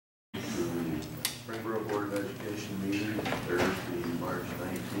Commission meeting Thursday, March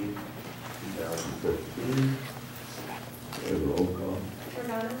 19th, 2015. We have a roll call.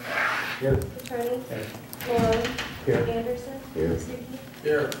 Regano. Here. Attorney. Here. Malone. Here. Anderson. Here. Stuckey.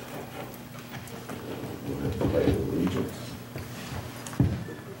 Here. We'll have to pledge allegiance.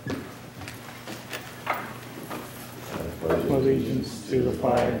 Allegiance to the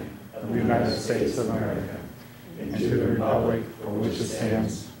flag of the United States of America and to the republic for which it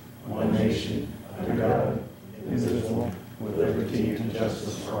stands, one nation, under God, indivisible, with liberty and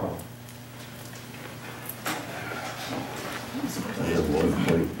justice for all. Item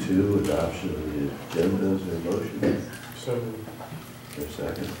 1.2, adoption of the agenda. Is there a motion? So moved. Is there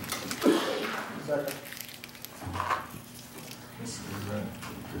a second? Second.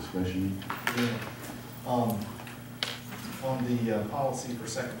 Discussion? On the policy for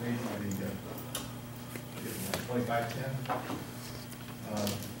second reading, the 2510,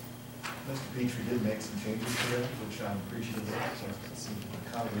 Mr. Petrie did make some changes to that, which I'm appreciative of, so it's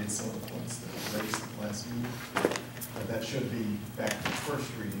accommodated some of the points that were raised at the last meeting. But that should be back to the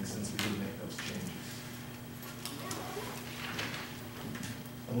first reading since we did make those changes.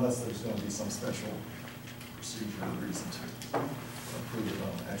 Unless there's going to be some special procedure or reason to approve it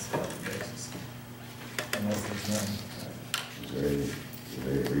on an expedited basis. Unless there's none. Is there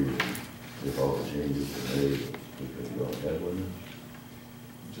any reason if all the changes were made, we could go ahead with it?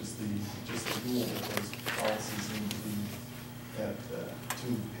 Just the rule that those policies need to be at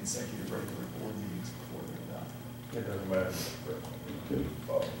 2 consecutive regular board meetings before they're adopted. It doesn't matter. Okay.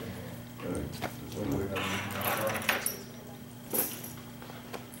 All right.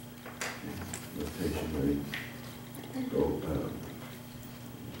 Notation ready. Go.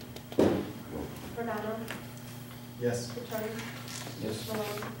 Regano. Yes. Attorney. Yes.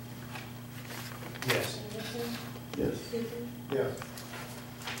 Malone. Yes. Anderson. Yes. Stuckey. Yes.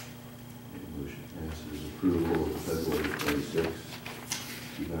 Motion passes. Approval of February 26,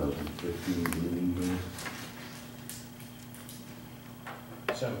 2015 meeting minutes.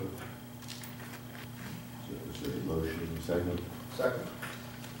 So moved. So is there a motion? Second? Second.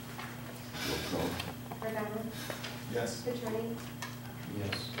 Roll call. Regano. Yes. Attorney.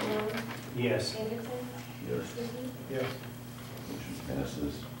 Yes. Malone. Yes. Anderson. Yes. Stuckey. Yes. Motion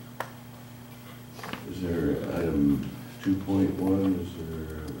passes. Is there item 2.1? Is there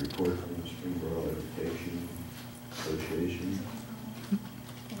a report from the Springboro Education Association?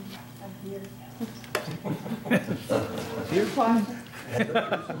 You're fine.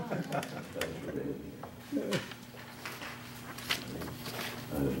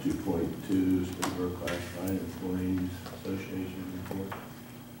 Item 2.2, Springboro Classified Employees Association report.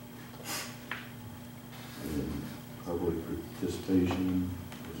 And public participation.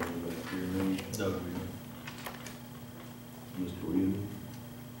 Is anybody here? No. Mr. Whedon?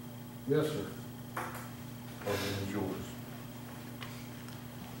 Yes, sir. Podium is yours.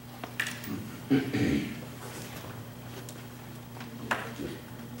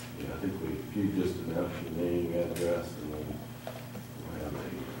 Yeah, I think if you just announce your name, address, and then we'll have a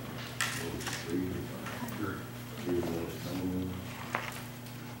three minutes time.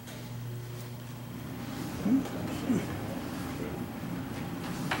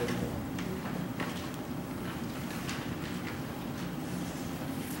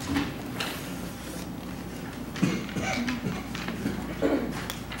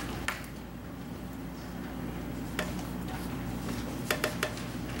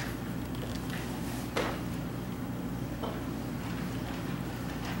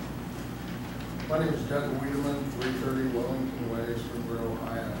 My name is Doug Wiedemann, 330 Wellington Way, Springboro,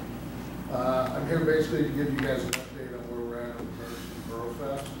 Ohio. I'm here basically to give you guys an update on where we're at in regards to Boro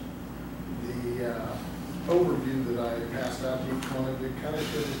Fest. The overview that I passed out to each one of you kind of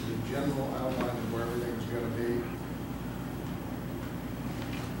shows the general outline of where everything's going to be.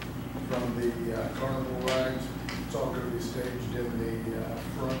 From the carnival rides, it's all going to be staged in the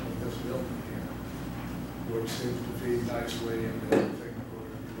front of this building here, which seems to feed nicely into everything that we're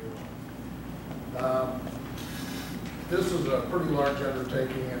going to be doing. This is a pretty large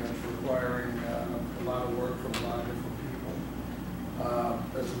undertaking and it's requiring a lot of work from a lot of different people.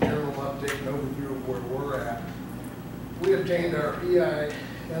 As a general update and overview of where we're at, we obtained our EIN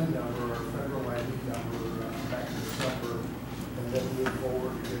number, our federal ID number, back in December, and then moved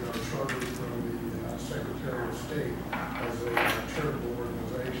forward to get our charter from the Secretary of State as a charitable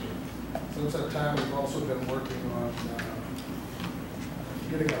organization. Since that time, we've also been working on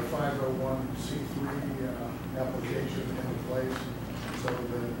getting our 501c3 application into place so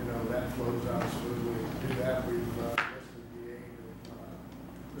that, that flows out smoothly. To do that, we've enlisted the aid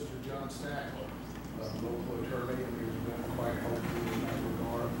of Mr. John Stackler, a local attorney, and he's been quite helpful in that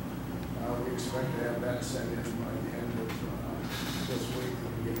regard. We expect to have that sent in by the end of this week,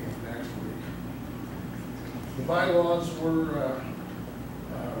 the beginning of next week. The bylaws were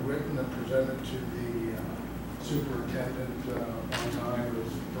written and presented to the superintendent on time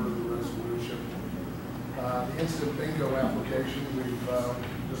as per the resolution. The instant bingo application, we've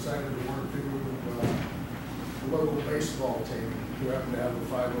decided to work through the local baseball team who happen to have a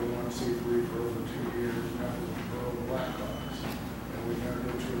 501c3 for over 2 years, and that was the Borough Blackhawks. And we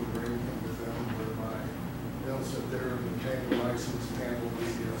entered into an agreement with them whereby they'll sit there and obtain the license and handle the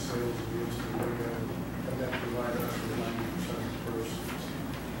sales of the instant bingo, and then provide us with 90% of the proceeds.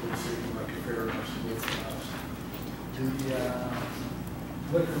 It seems like a fair enough split for us. The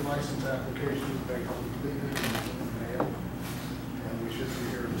liquor license application has been completed in the mail, and we should be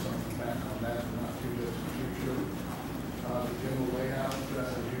hearing something back on that in not too distant future. The general layout,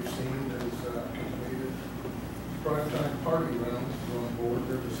 as you've seen, is completed. Primetime party rooms is on board.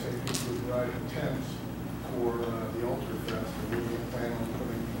 They're the same people who provide tents for the Altar Fest. And we plan on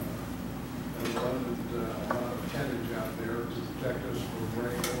putting an abundant amount of tentage out there to protect us from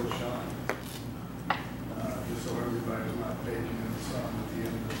rain or shine. Just so everybody's not baking in the sun at the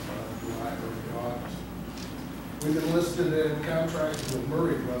end of July or August. We've enlisted in contract with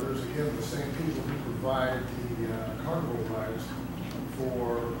Murray Brothers, again, the same people who provide the carnival rides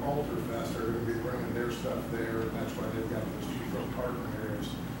for Altar Fest are going to be bringing their stuff there, and that's why they've got those cheaper parking areas.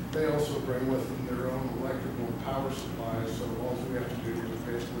 They also bring with them their own electrical and power supplies, so all we have to do is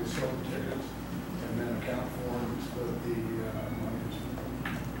basically sell the tickets and then account for them and split the money.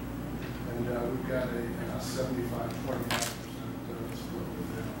 And we've got a 75-25% split with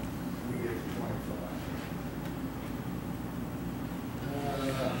them. We get 25.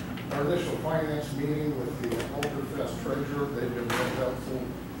 Our initial finance meeting with the Altar Fest treasurer, they've been very helpful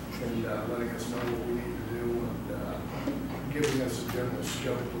in letting us know what we need to do and giving us a general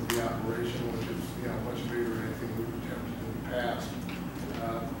scope of the operation, which is much bigger than anything we've attempted in the past.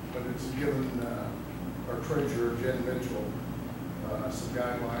 But it's given our treasurer, Jen Mitchell, some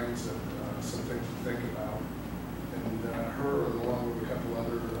guidelines and some things to think about. And her, along with a couple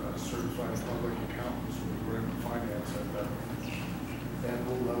other certified public accountants, will bring finance at that. And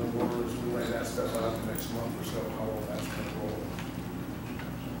we'll know more as we lay that stuff out the next month or so, how all that's going to roll.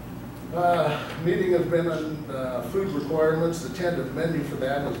 Meeting has been on food requirements. The tentative menu for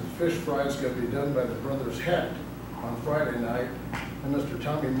that is the fish fries going to be done by the Brothers Hecht on Friday night. And Mr.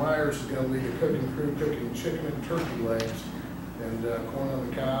 Tommy Myers is going to lead the cooking crew, cooking chicken and turkey legs and corn on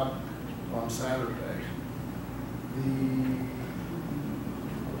the cob on Saturday.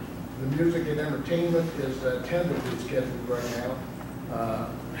 The music and entertainment is tentatively scheduled right now.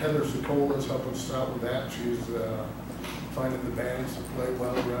 Heather Sokola is helping us out with that. She's finding the bands that play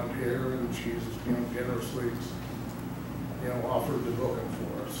well around here, and she's generously offered to book them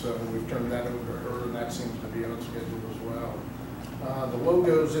for us. So we've turned that over to her, and that seems to be on schedule as well. The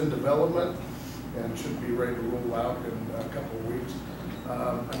logo's in development and should be ready to roll out in a couple of weeks.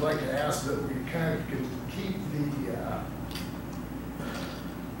 I'd like to ask that we kind of can keep the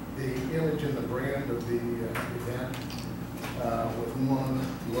image and the brand of the event with one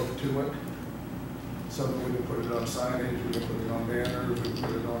look to it, so that we can put it on signage, we can put it on banners, we can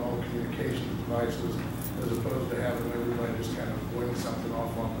put it on all communication devices, as opposed to having everybody just kind of wing something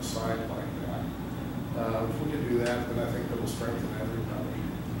off on the side like that. If we can do that, then I think that will strengthen everybody.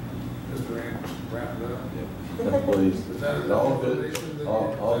 Mr. Anderson, wrap it up. Yeah. Please. Is that all enough good, information?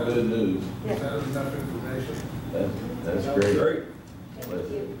 all good news. Is that enough information? That's great. Thank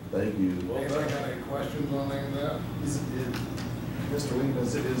you. Thank you. Anybody got any questions on any of that? Mr. Wing,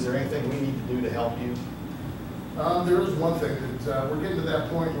 is there anything we need to do to help you? There is one thing that we're getting to that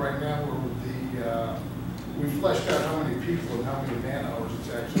point right now where we fleshed out how many people and how many man hours it's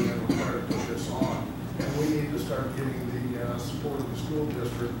actually going to require to put this on. And we need to start getting the support of the school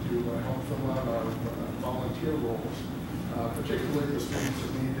district to help fill out our volunteer roles, particularly the students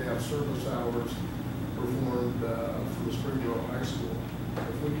that need to have service hours performed for the Springboro High School.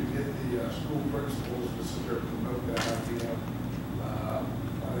 If we could get the school principals to sit there and promote that idea, I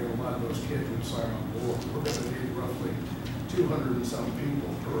think a lot of those kids would sign on board. We're going to need roughly 200 and some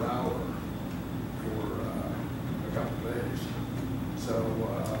people per hour for a couple of days. So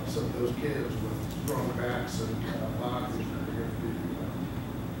some of those kids with strong backs and bodies are going to be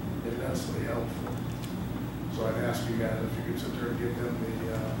immensely helpful. So I'd ask you guys if you could sit there and give them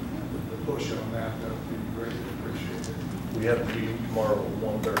the push on that. That would be greatly appreciated. We have a meeting tomorrow at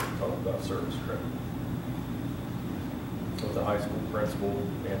 1:30 talking about service credit with the high school principal,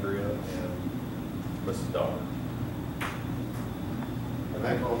 Andrea, and Mrs. Dollar. I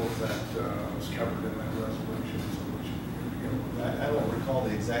think all of that was covered in that resolution, so we should be good to I don't recall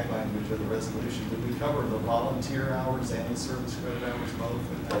the exact language of the resolution. Did we cover the volunteer hours and the service credit hours both?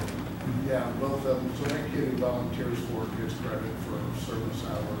 Yeah, both of them. So any kid who volunteers for it gets credit for service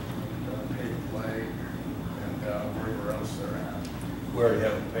hours and paid play and wherever else they're at. We already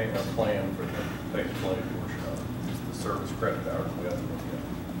have a plan for the pay to play portion of it, just the service credit hours we have to look at.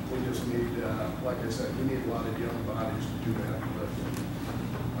 We just need, like I said, we need a lot of young bodies to do that, but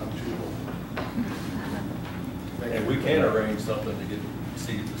I'm too old. And we can arrange something to get,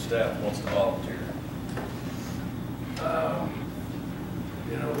 see if the staff wants to volunteer.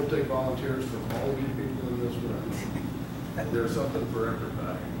 You know, we'll take volunteers from all of you people in this room. There's something for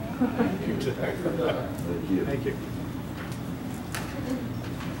everybody. Thank you. Thank you.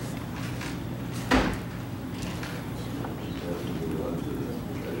 Move on to the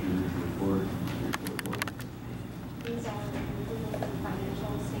treasurer's report. These are the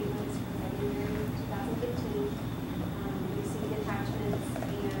financial statements for February 2015. You see the attachments,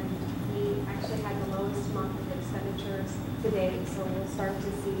 and we actually had the lowest month of expenditures to date, so we'll start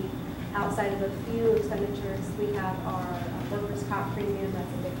to see, outside of a few expenditures, we have our workers' comp premium.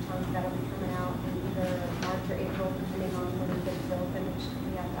 That's a big chunk that'll be coming out in either March or April, depending on when we get the bill finished.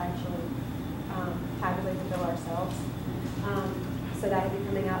 We have to actually tabulate the bill ourselves. So that'll be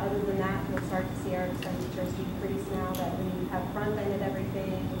coming out. Other than that, we'll start to see our expenditures decrease now that we have front-ended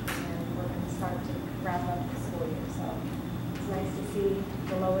everything, and we're going to start to wrap up the school year. So it's nice to see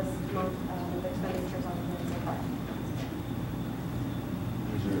the lowest month of expenditures on the year so far.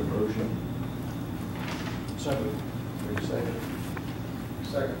 Is there a motion? So moved. Wait a second.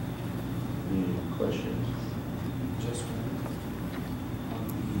 Second. Any questions? Just on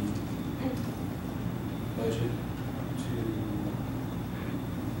the budget to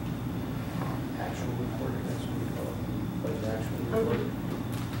actual report, that's what we call it, budget actual report.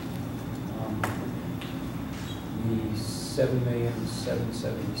 The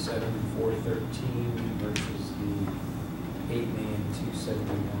 $7,777,413 versus the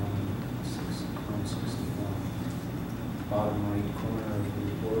 $8,271,661. Bottom right corner of the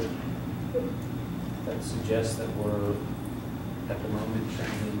report. That suggests that we're at the moment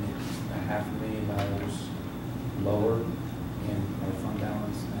trending $500,000 lower in our fund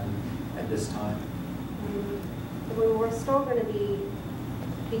balance than at this time. We're still going to be,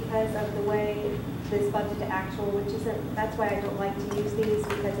 because of the way this budget to actual, which isn't, that's why I don't like to use these,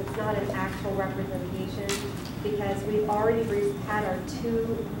 because it's not an actual representation, because we've already had our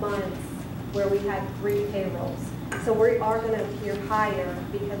 2 months where we had 3 payrolls. So we are going to appear higher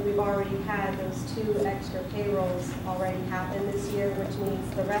because we've already had those 2 extra payrolls already happen this year, which means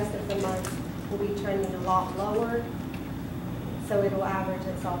the rest of the months will be trending a lot lower. So it'll average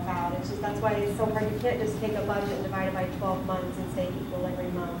itself out. It's just, that's why it's so hard. You can't just take a budget and divide it by 12 months and say equal every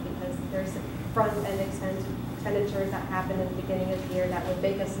month, because there's front-end expenditures that happen in the beginning of the year that would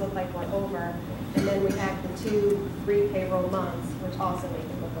make us look like we're over. And then we have the 2-3 payroll months, which also make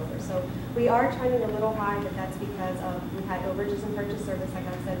it look over. So we are trending a little high, but that's because we've had overages in purchase service, like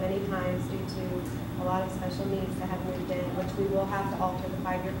I've said many times, due to a lot of special needs that have moved in, which we will have to alter the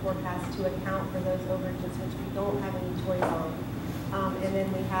 5-year forecast to account for those overages, which we don't have any choice on. And then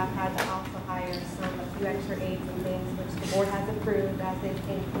we have had to also hire a few extra aides and things, which the board has approved as they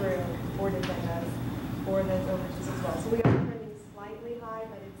came through, board agendas, for those overages as well. So we are trending slightly high,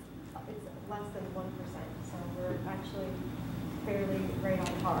 but it's less than 1%. So we're actually fairly right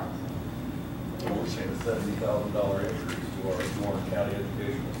on par. We're seeing a $70,000 increase to our Warren County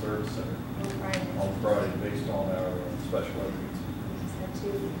Educational Service Center on Friday based on our special ed needs.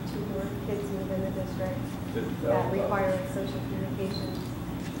 Two more kids move in the district $50,000. that require a social communication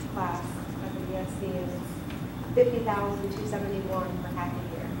class at the ESC, and it's $50,271 for half a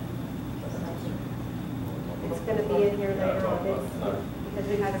year. It's going to be in here later on. It's because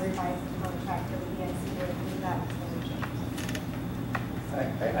we had to revise the contract for the ESC to do that expenditure.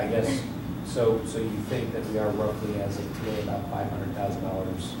 I guess, so you think that we are roughly, as of today, about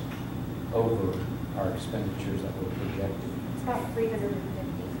 $500,000 over our expenditures that were projected? It's about $350,000 over.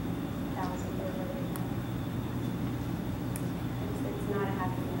 It's not a half a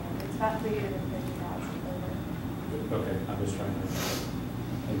million. It's about $350,000 over. Okay, I'm just trying to,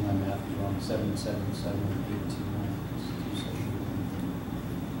 maybe my math is wrong,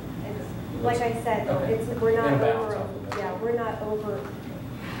 777,821. Like I said, though, Okay. we're not In balance over. off of that. Yeah, we're not over.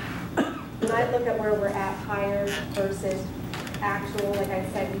 When I look at where we're at higher versus actual, like I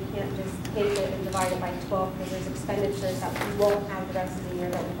said, we can't just take it and divide it by 12 because there's expenditures that we won't have the rest of the year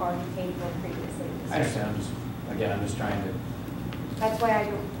that we've already paid for previously. I understand, I'm just trying to. That's why I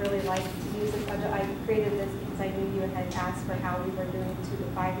don't really like to use this budget. I created this because I knew you had asked for how we were doing to the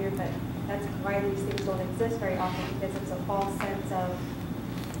 5-year, but That's why these things don't exist very often, because it's a false sense of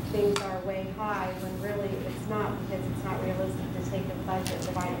things are way high, when really it's not, because it's not realistic to take a budget,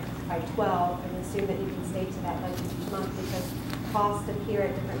 divide it by 12, and assume that you can stay to that budget each month, because costs appear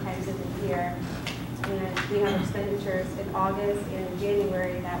at different times of the year. And we have expenditures in August and in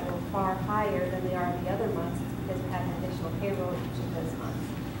January that were far higher than they are the other months, because we had an additional payroll each of those months.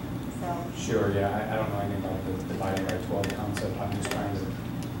 So, Sure, yeah, I don't know anything about the dividing by 12 concept. I'm just trying to,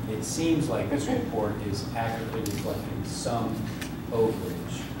 it seems like this report is accurately reflecting some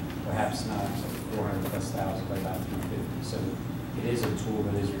overage, perhaps not 400 plus thousand, but about 350. So it is a tool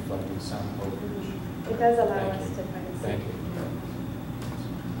that is reflecting some overage. it does allow Thank us you. to kind of see. Thank you.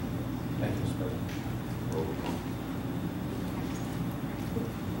 Thank you, Mr. President. Roll call.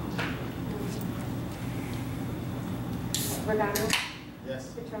 Regano, Yes.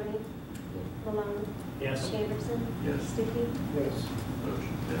 Petroni, Malone, Yes. Anderson, Yes. Stuckey. Yes.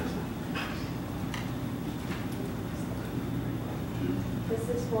 Motion passes. This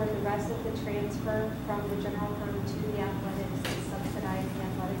is for the rest of the transfer from the general fund to the athletics to subsidize the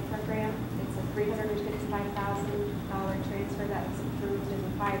athletic program. It's a $355,000 transfer that was approved in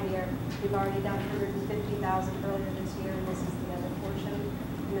the 5-year. We've already done $150,000 earlier this year, and this is the other portion.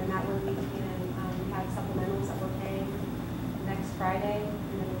 And then that will be in, we have supplementals that we're paying next Friday,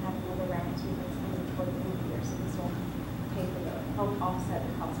 and then we have another round too that's coming before the end of the year. So this will pay for the, help offset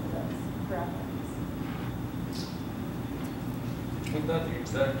the cost of those for athletics. Isn't that the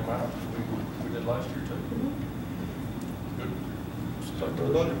exact amount we did last year too? Good. Stuck to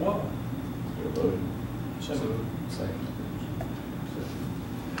the budget well. Got a vote? Second.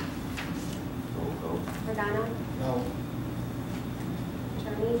 Roll call. Regano, No.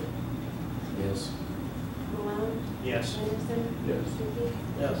 Petroni, Yes. Malone, Yes. Anderson, Yes. Stuckey.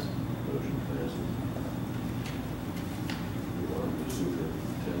 Yes. Motion passes. Move on to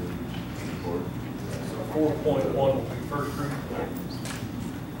superintendent's report. So 4.1 will be first read.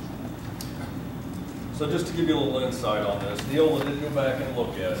 So just to give you a little insight on this, Neola did go back and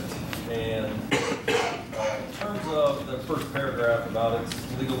look at it, and in terms of the first paragraph about it's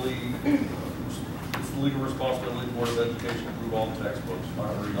the legal responsibility of the Board of Education to approve all textbooks, I'm not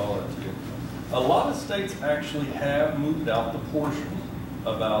gonna read all that to you. A lot of states actually have moved out the portion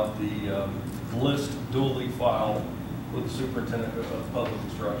about the list duly filed with the superintendent of public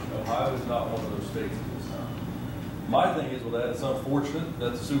instruction. Ohio is not one of those states at this time. My thing is with that, it's unfortunate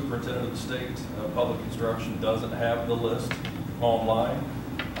that the superintendent of the state of public instruction doesn't have the list online.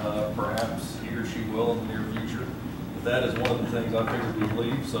 Perhaps he or she will in the near future. But that is one of the things I figured we'd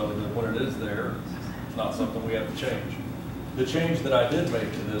leave so that when it is there, it's not something we have to change. The change that I did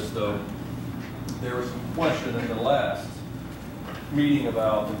make to this though, there was some question in the last meeting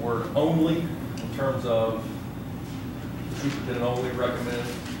about the word only in terms of the superintendent only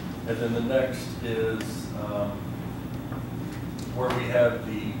recommended. And then the next is where we have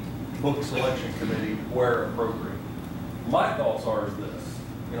the book selection committee where appropriate. My thoughts are is this,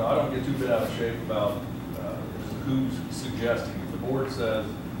 I don't get too bent out of shape about who's suggesting. If the board says,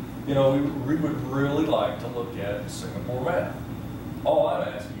 we would really like to look at Singapore math. All I'm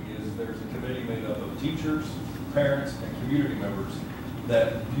asking is there's a committee made up of teachers, parents, and community members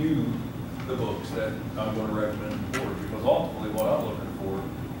that view the books that I'm going to recommend to the board, because ultimately what I'm looking for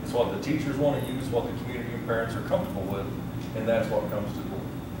is what the teachers want to use, what the community and parents are comfortable with, and that's what comes to the board.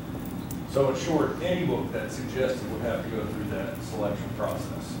 So in short, any book that's suggested would have to go through that selection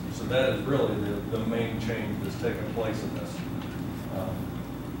process. So that is really the main change that's taken place in this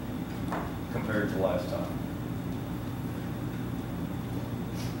compared to last time.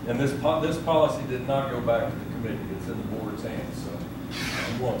 And this policy did not go back to the committee. It's in the board's hands. So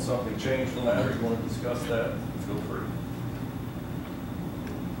if you want something changed on that or you want to discuss that, feel free.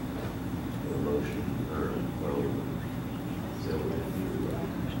 A motion, or, well, so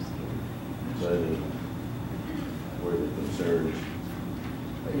citing where the concerns.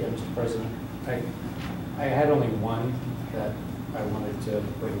 Yeah, Mr. President, I had only one that I wanted to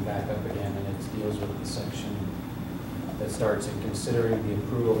bring back up again, and it deals with the section that starts in considering the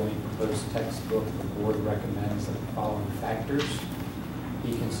approval of any proposed textbook. The board recommends that the following factors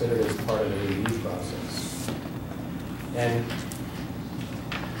be considered as part of the review process. And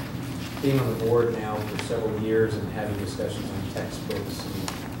being on the board now for several years and having discussions on textbooks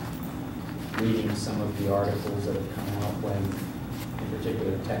and reading some of the articles that have come out when, in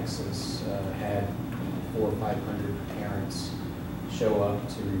particular, Texas had 400 or 500 parents show up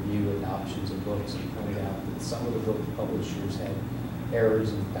to review adoptions of books and pointed out that some of the book publishers had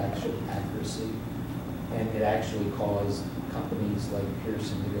errors in factual accuracy, and it actually caused companies like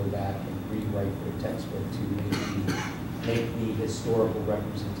Pearson to go back and rewrite their textbook to maybe make the historical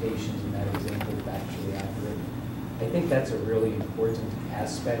representations in that example factually accurate. I think that's a really important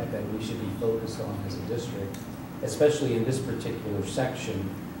aspect that we should be focused on as a district, especially in this particular section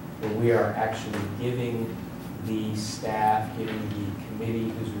where we are actually giving the staff, giving the committee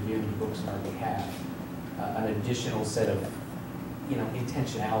who's reviewing the books on our behalf, an additional set of,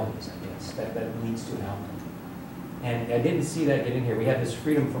 intentionalities, I guess, that leads to an outcome. And I didn't see that get in here. We have this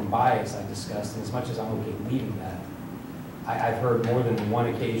freedom from bias I discussed, and as much as I'm okay leaving that, I've heard more than one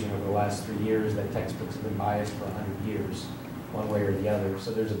occasion over the last 3 years that textbooks have been biased for 100 years, one way or the other.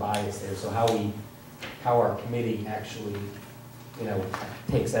 So there's a bias there. So how our committee actually,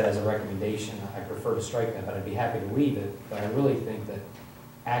 takes that as a recommendation, I prefer to strike that, but I'd be happy to leave it. But I really think that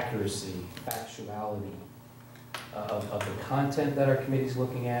accuracy, factuality of the content that our committee's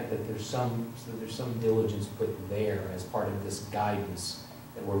looking at, that there's some diligence put there as part of this guidance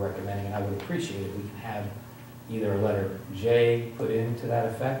that we're recommending. And I would appreciate if we can have either a letter J put into that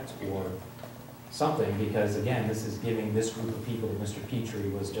effect or something, because again, this is giving this group of people that Mr. Petrie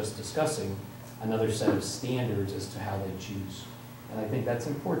was just discussing another set of standards as to how they choose. And I think that's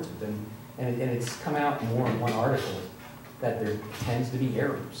important. And it's come out more in one article that there tends to be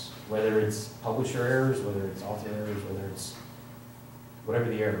errors, whether it's publisher errors, whether it's author errors, whether it's whatever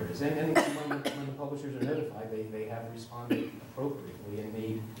the error is. And when the publishers are notified, they have responded appropriately and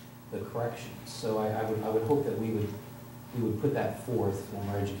made the corrections. So I would hope that we would put that forth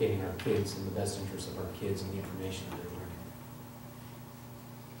when we're educating our kids in the best interest of our kids and the information that they're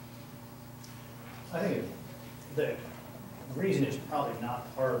learning. I think the reason it's probably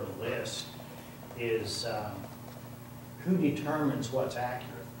not part of the list is who determines what's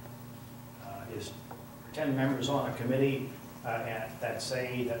accurate? Is 10 members on a committee that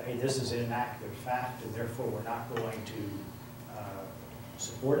say that, hey, this is an inaccurate fact and therefore we're not going to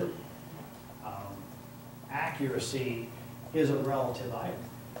support it? Accuracy is a relative item.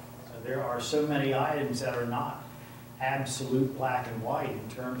 There are so many items that are not absolute black and white in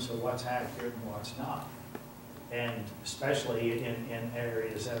terms of what's accurate and what's not. And especially in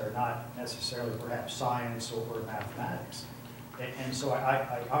areas that are not necessarily perhaps science or mathematics. And so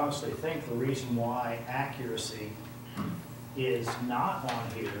I honestly think the reason why accuracy is not on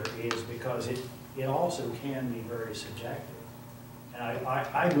here is because it also can be very subjective. And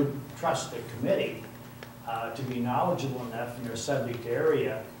I would trust the committee to be knowledgeable enough in their subject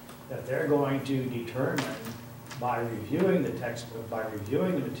area that they're going to determine by reviewing the textbook, by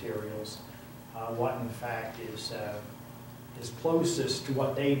reviewing the materials, what in fact is closest to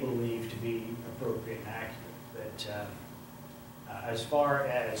what they believe to be appropriate and accurate. But as far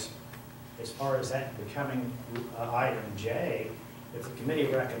as that becoming item J, if the committee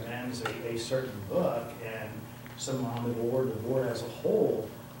recommends a certain book and someone on the board as a whole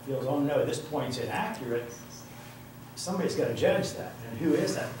feels, oh no, this point's inaccurate, somebody's got to judge that, and who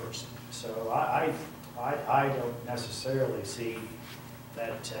is that person? So I don't necessarily see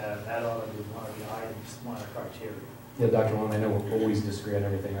that that ought to be one of the items, one of the criteria. Yeah, Dr. Long, I know we'll always disagree on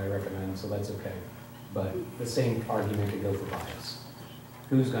everything I recommend, so that's okay. But the same argument could go for bias.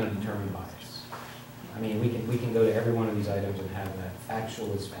 Who's going to determine bias? I mean, we can go to every one of these items and have that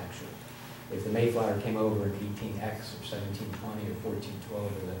factual is factual. If the Mayflower came over in 18X or 1720 or 1412,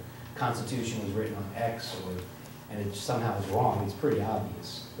 or the Constitution was written on X, and it somehow is wrong, it's pretty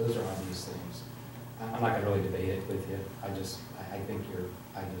obvious. Those are obvious things. I'm not going to really debate it with you. I just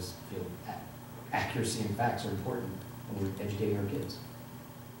feel accuracy and facts are important when we're educating our kids.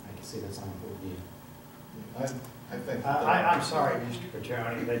 I can see that's not important to you. I think. I'm sorry, Mr.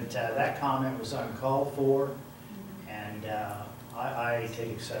 Petroni, but that comment was uncalled for, and I take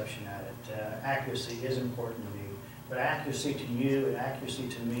exception at it. Accuracy is important to me, but accuracy to you and accuracy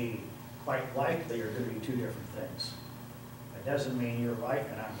to me quite likely are going to be two different things. It doesn't mean you're right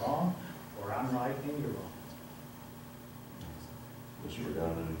and I'm wrong, or I'm right and you're wrong. Mr.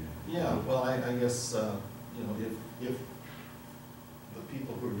 Regano. Yeah, well, I guess, if the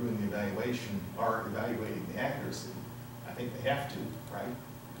people who are doing the evaluation are evaluating the accuracy, I think they have to, right?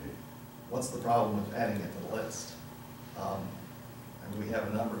 Okay. What's the problem with adding it to the list? And we have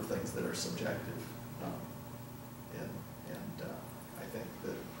a number of things that are subjective. I think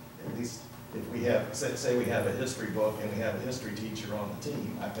that at least if we have, say we have a history book and we have a history teacher on the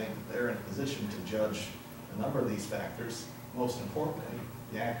team, I think they're in a position to judge a number of these factors, most importantly,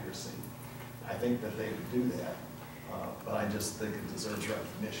 the accuracy. I think that they would do that, but I just think it deserves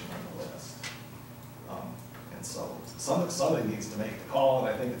recognition on the list. And so somebody needs to make the call,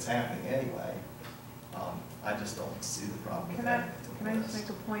 and I think it's happening anyway. I just don't see the problem with adding it to the Can I just list.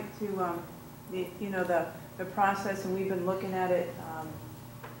 make a point to, the process, and we've been looking at it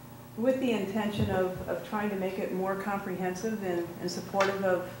with the intention of trying to make it more comprehensive and supportive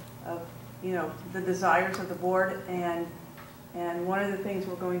of, you know, the desires of the board. And one of the things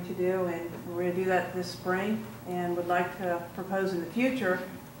we're going to do, and we're going to do that this spring, and would like to propose in the future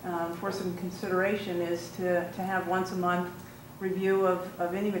for some consideration, is to have once a month review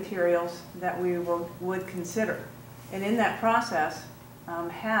of any materials that we would consider. And in that process,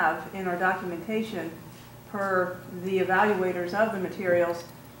 have in our documentation per the evaluators of the materials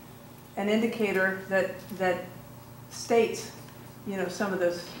an indicator that states, you know, some of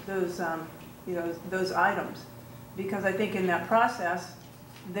those you know, those items. Because I think in that process,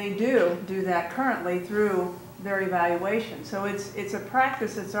 they do that currently through their evaluation. So it's a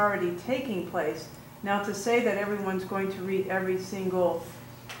practice that's already taking place. Now, to say that everyone's going to read every single,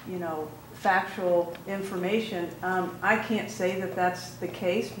 you know, factual information, I can't say that that's the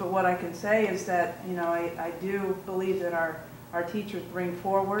case, but what I can say is that, you know, I do believe that our teachers bring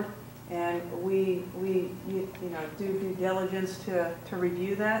forward, and we you know, do due diligence to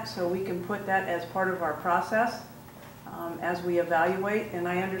review that, so we can put that as part of our process as we evaluate. And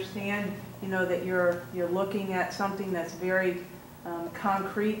I understand, you know, that you're looking at something that's very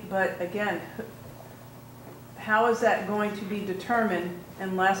concrete, but again, how is that going to be determined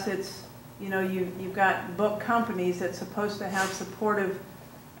unless it's, you know, you've got book companies that's supposed to have supportive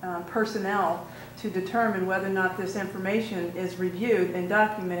personnel to determine whether or not this information is reviewed and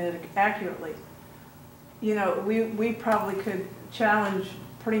documented accurately. You know, we probably could challenge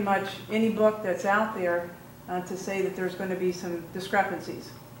pretty much any book that's out there to say that there's going to be some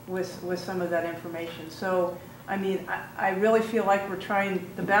discrepancies with some of that information. So, I mean, I really feel like we're trying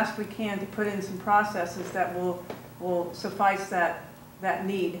the best we can to put in some processes that will suffice that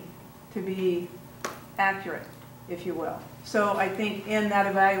need to be accurate, if you will. So I think in that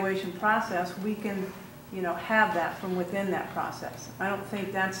evaluation process, we can, you know, have that from within that process. I don't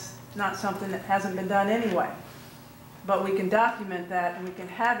think that's not something that hasn't been done anyway. But we can document that, and we can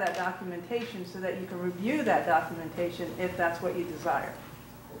have that documentation so that you can review that documentation if that's what you desire.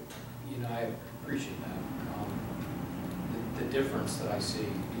 You know, I appreciate that. The difference that I see,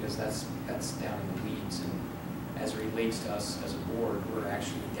 because that's down in the weeds, and as it relates to us as a board, we're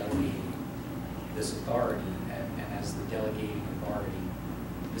actually delegating this authority, and as the delegating authority,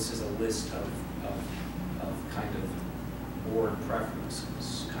 this is a list of kind of board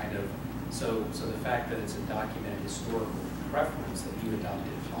preferences, kind of. So the fact that it's a documented historical preference that you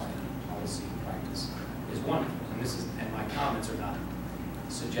adopted policy and practice is wonderful. And my comments are not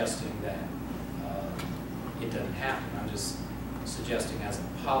suggesting that it doesn't happen. I'm just suggesting as a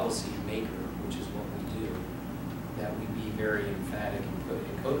policy maker, which is what we do, that we be very emphatic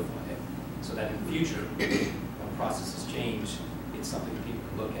and codify it, so that in the future, when processes change, it's something that people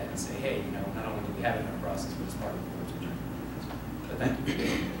can look at and say, hey, you know, not only do we have it in our process, but it's part of the board's agenda. So thank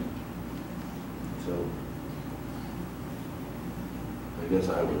you. So, I guess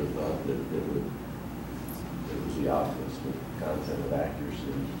I would have thought that it was the opposite, with content of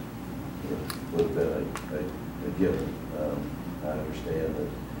accuracy, you know, would have been a given. I understand that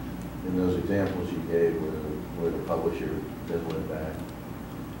in those examples you gave where the publisher then went back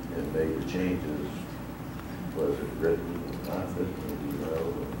and made the changes, was it written or not written, do you know?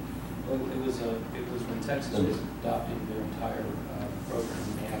 Well, it was when Texas was adopting their entire program,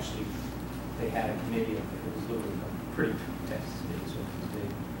 they had a committee of, it was literally pretty Texas big, so it was big.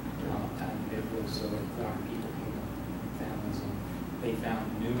 And it was 400 people, families, and they found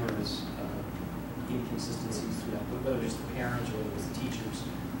numerous inconsistencies throughout, whether it was the parents or whether it was the teachers.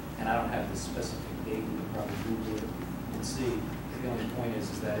 And I don't have the specific date, we could probably Google it and see. The only point is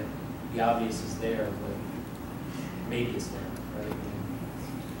that the obvious is there, but maybe it's there, right?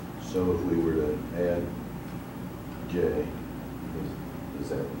 So if we were to add J, is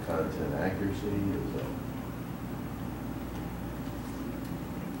that content accuracy? Is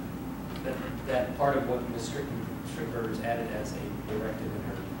that part of what Ms. Strickberg has added as a directive in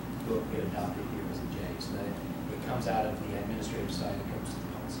her book get adopted here as a J, so that it comes out of the administrative side and comes to the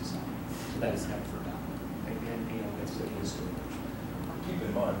policy side. So that is never forgotten. Again, you know, it's a historical. Keep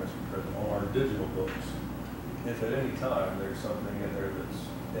in mind, Mr. President, on our digital books, if at any time there's something in there that's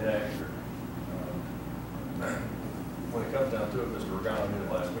inaccurate, when it comes down to it, Mr. Regano in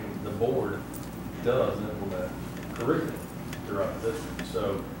the last meeting, the board does implement curriculum throughout the district.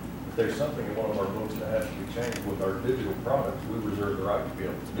 So if there's something in one of our books that has to be changed with our digital products, we reserve the right to be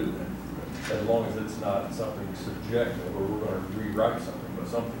able to do that, as long as it's not something subjective or we're going to rewrite something, but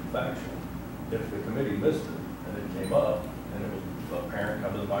something factual. If the committee missed it and it came up and it was a parent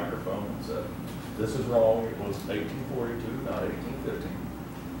come to the microphone and said, this is wrong, it was 1842, not 1850,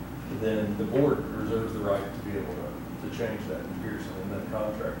 then the board reserves the right to be able to to change that in Pearson, and that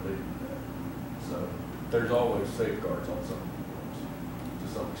contract they did that. So there's always safeguards on some forms to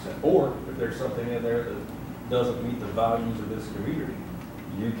some extent. Or if there's something in there that doesn't meet the values of this community,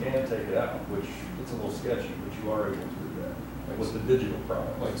 you can take it out, which it's a little sketchy, but you are able to do that. And with the digital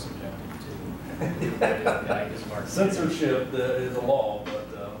product. Quite subjective too. Censorship is a law, but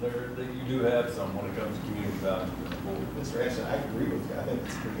you do have some when it comes to community values. Mr. Ashton, I agree with you. I think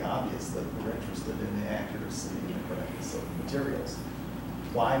it's pretty obvious that we're interested in the accuracy and the correctness of materials.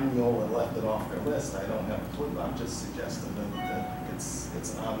 Why Neola left it off their list, I don't have a clue. I'm just suggesting that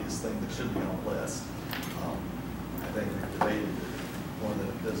it's an obvious thing that should be on the list. I think we've debated it more than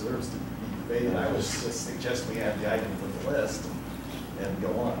it deserves to be debated. I was just suggest we add the item to the list and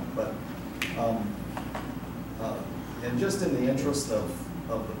go on. But and just in the interest of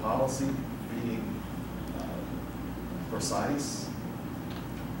the policy being precise,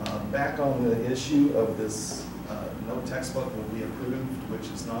 back on the issue of this no textbook will be approved, which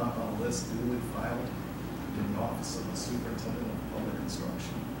is not on a list duly filed in the office of the superintendent of public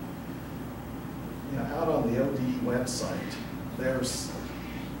instruction. You know, out on the ODE website, there's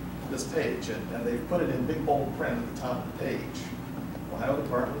this page, and they've put it in big bold print at the top of the page. Ohio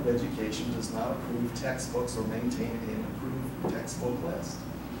Department of Education does not approve textbooks or maintain an approved textbook list.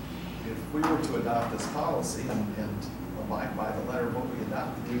 If we were to adopt this policy and abide by the letter of what we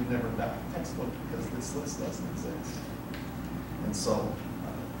adopted, we would never adopt a textbook because this list doesn't exist. And so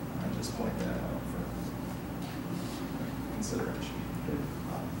I just point that out for consideration.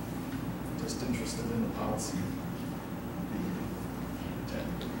 Just interested in the policy being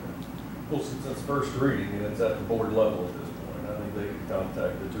protected. Well, since it's first reading and it's at the board level at this point, I think they can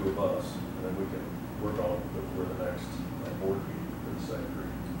contact the two of us and then we can work on it before the next board meeting for the second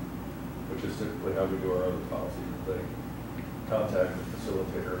reading, which is typically how we do our other policies. They contact the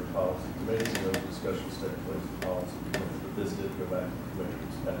facilitator of the policy committee and those discussions take place at the policy committee. But this did go back to the committee,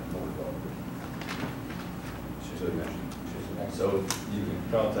 it's at the board level. So you can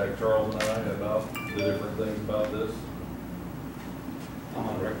contact Charles and I about the different things about this. I'm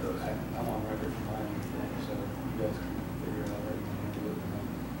on record. I'm on record for my own thing, so you guys can figure out how you can do it.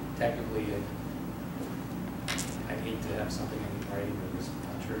 Technically, I hate to have something in writing that is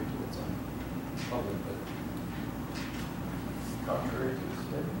contrary to what's on public, but Contrary to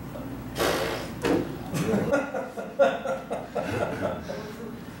the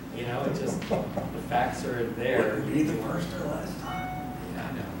you know, it just, the facts are there. be the first or last time. Yeah,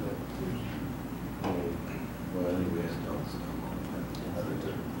 I know, Well, I think we have to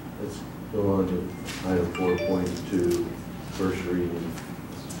let's go on to item 4.2, first reading.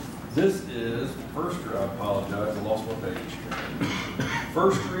 This is, first, I apologize, I lost my page.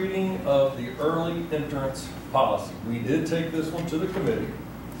 First reading of the early entrance policy. We did take this one to the committee.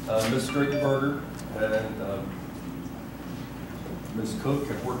 Ms. Springboro and Ms. Cook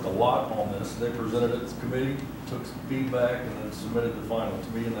have worked a lot on this. They presented it to the committee, took some feedback, and then submitted the final to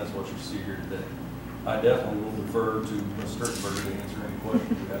me, and that's what you see here today. I definitely will defer to Ms. Springboro to answer any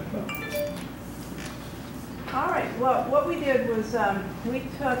questions you have about this. All right, well, what we did was we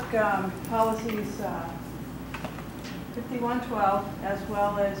took policies 5112 as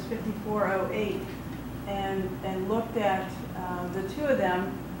well as 5408 and looked at the two of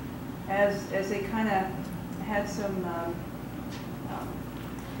them as they kind of had some,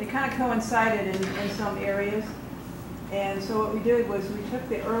 they kind of coincided in some areas. And so what we did was we took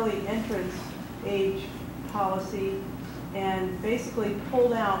the early entrance age policy and basically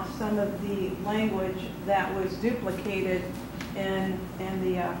pulled out some of the language that was duplicated in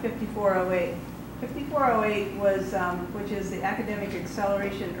the 5408. 5408 was, which is the academic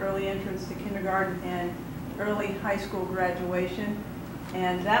acceleration, early entrance to kindergarten and early high school graduation.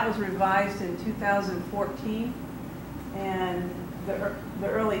 And that was revised in 2014. And the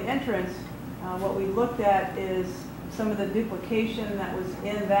early entrance, what we looked at is some of the duplication that was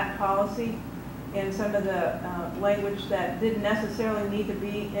in that policy and some of the language that didn't necessarily need to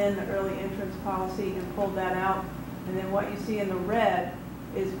be in the early entrance policy and pulled that out. And then what you see in the red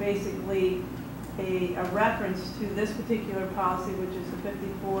is basically a reference to this particular policy, which is the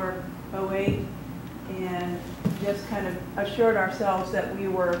 5408, and just kind of assured ourselves that we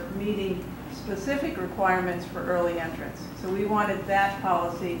were meeting specific requirements for early entrance. So we wanted that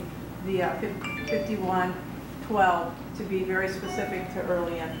policy, the 5112, to be very specific to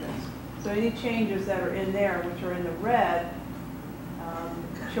early entrance. So any changes that are in there, which are in the red,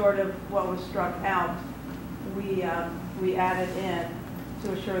 short of what was struck out, we added in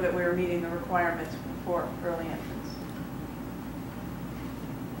to assure that we were meeting the requirements for early entrance.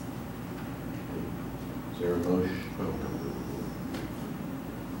 Is there a motion?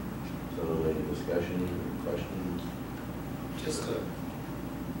 So any discussion or questions? Just a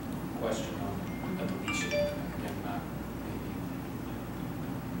question on a deletion, again, not maybe.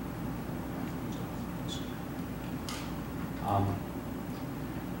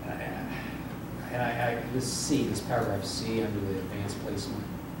 This C, this paragraph C under the advanced placement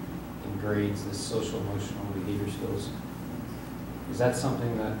in grades, this social, emotional, and behavior skills, is that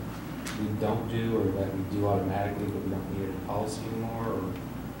something that we don't do or that we do automatically but we don't need it in policy anymore? Or I'm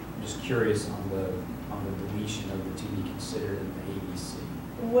just curious on the deletion of the to be considered in the ABC.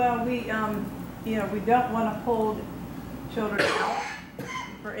 Well, we, you know, we don't want to hold children out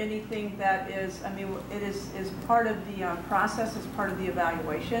for anything that is, I mean, it is part of the process, is part of the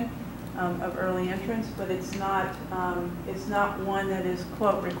evaluation of early entrance, but it's not one that is,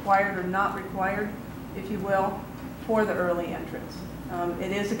 quote, required or not required, if you will, for the early entrance.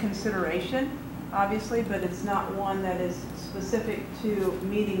 It is a consideration, obviously, but it's not one that is specific to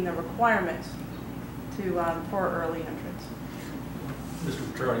meeting the requirements for early entrance. Mr.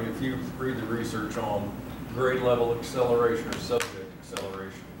 Petroni, if you read the research on grade level acceleration or subject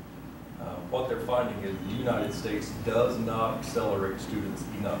acceleration, what they're finding is the United States does not accelerate students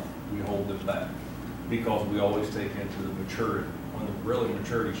enough. We hold them back because we always take into the maturity, when the really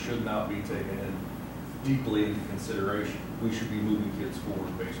maturity should not be taken in deeply into consideration. We should be moving kids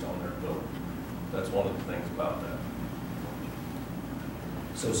forward based on their ability. That's one of the things about that.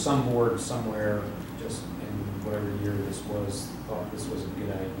 So some board somewhere, just in whatever year this was, thought this was a good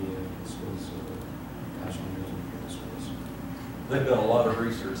idea. This was, gosh, I'm losing here. This was. They've done a lot of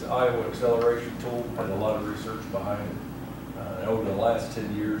research. The Iowa Acceleration Tool had a lot of research behind it. And over the last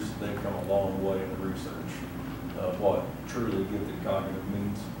 10 years, they've come a long way in the research of what truly gifted cognitive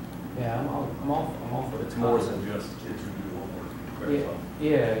means. Yeah, I'm all for it. It's more than just kids who do homework.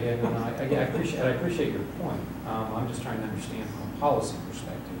 Yeah. No, I appreciate your point. I'm just trying to understand from a policy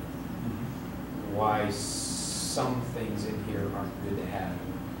perspective why some things in here aren't good to have.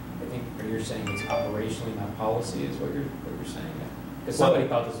 I think you're saying it's operationally, not policy, is what you're saying. Because somebody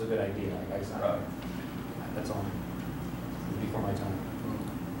thought this was a good idea. Like, right. That's all. Before my time.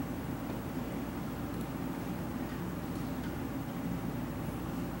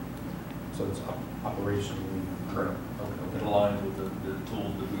 So it's operationally correct. Okay. It aligns with the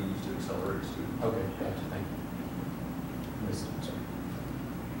tools that we use to accelerate students. Okay, gotcha. Thank you. Sorry.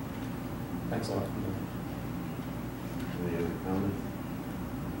 Thanks a lot. Any other comments?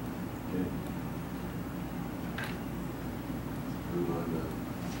 Okay. Move on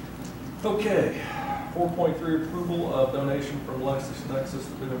to. Okay. 4.3, approval of donation from LexisNexis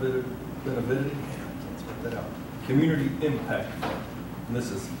Benevitti. Let's put that out. Community Impact Fund. And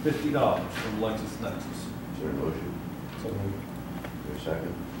this is $50 from LexisNexis. Is there a motion? So Is there a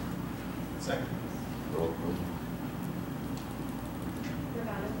second? Second. Roll call.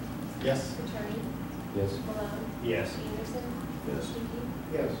 Regano. Yes. Petroni. yes. Malone. Yes. Anderson. Yes. Stuckey.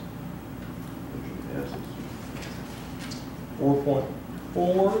 Yes. Motion passes.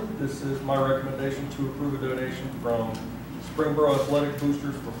 4.4, this is my recommendation to approve a donation from Springboro Athletic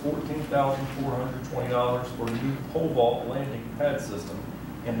Boosters for $14,420 for a new pole vault landing pad system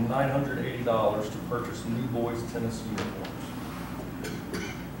and $980 to purchase new boys tennis uniforms. Is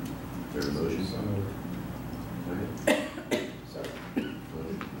there a motion? So moved. Second? Second.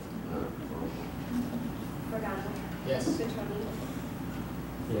 Motion. Roll call. Regano. Yes. Petroni.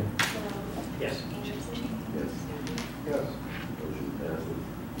 Yeah. Malone. Yes. Anderson. Yes. Stuckey. Yes. Motion passes.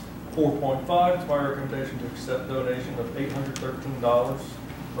 4.5 is my recommendation to accept donation of $813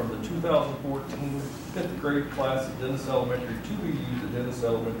 from the 2014 fifth grade class at Dennis Elementary to be used at Dennis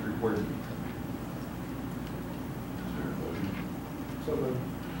Elementary where needed. Is there a motion? So moved.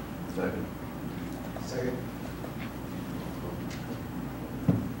 Second? Second.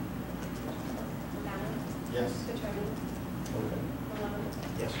 Regano. Yes. Petroni. Okay. Malone.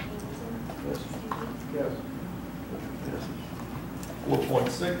 Yes. Anderson. Yes. Stuckey. Yes. Motion passes.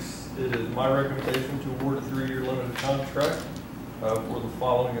 4.6, it is my recommendation to award a 3-year limited contract for the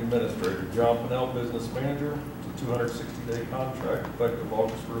following administrator. John Pennell, business manager, to 260-day contract effective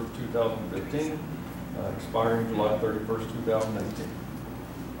August 1st, 2015, expiring July 31st, 2018. Is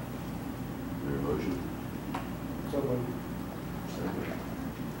there a motion? So moved. Second?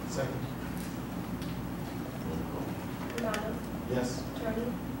 Second. Roll call. Regano. Yes. Petroni.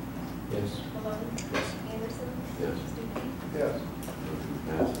 Yes. Malone. Yes. Anderson. Yes. Stuckey. Yes. Motion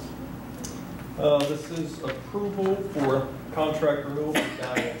passes. This is approval for contract renewal with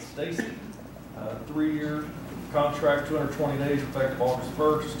Diane Stacy. 3-year contract, 220 days, effective August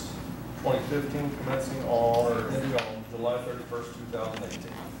 1st, 2015, commencing on or ending on July 31st, 2018.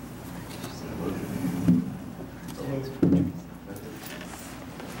 Is there a motion? So moved. Second?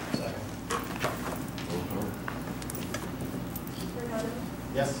 Second. Roll call.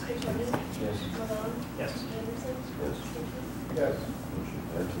 Yes. Tony, Yes. Malone, Yes. Anderson, Yes. Stuckey. Yes. Motion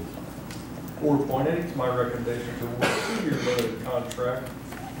passes. 4.8, my recommendation to award a 2-year limited contract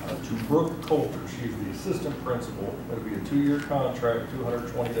to Brooke Coulter. She's the assistant principal. It'll be a 2-year contract,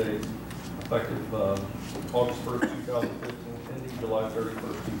 220 days, effective August 1st, 2015, ending July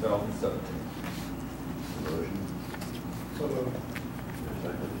 31st, 2017. Motion. So moved.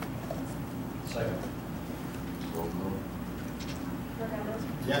 Second. Second. Roll call. Regano,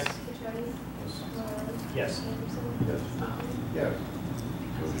 Yes. Tony, Yes. Malone, Yes. Anderson, Yes. Stuckey. Yes.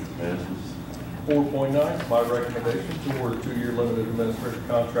 Motion passes. 4.9, my recommendation to award a 2-year limited administrative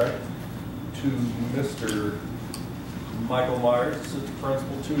contract to Mr. Michael Myers, assistant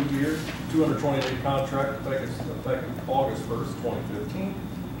principal, 2-year, 220-day contract effective August 1st, 2015,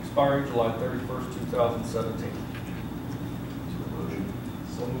 expiring July 31st, 2017. Motion.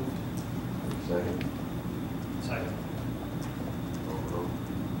 So moved. Second. Second. Roll call.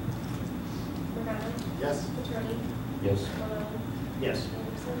 Regano, Yes. Tony, Yes. Malone, Yes. Anderson,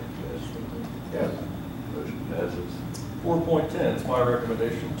 Yes. Stuckey. Yes. Motion passes. 4.10, it's my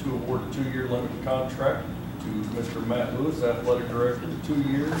recommendation to award a 2-year limited contract to Mr. Matt Lewis, athletic director,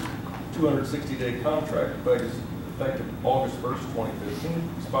 2-year, 260-day contract effective August 1st, 2015,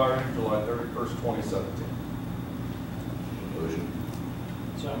 expiring July 31st, 2017. Motion.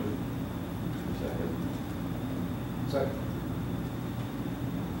 So moved. Second. Second.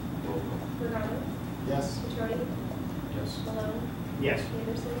 Roll call. Regano, Yes. Tony, Yes. Malone, Yes.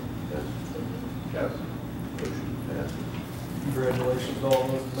 Anderson, Yes. Stuckey. Yes. Motion passes. Congratulations to all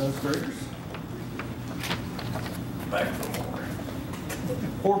those administrators. Back for more.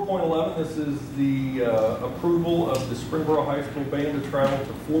 4.11, this is the approval of the Springboro High School band to travel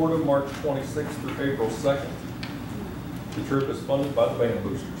to Florida March 26th through April 2nd. The trip is funded by the band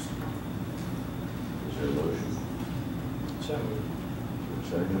boosters. Is there a motion? So moved. Is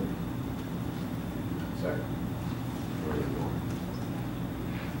there a second? Second. Roll call.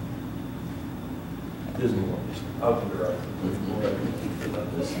 Disney World. I'll put it right.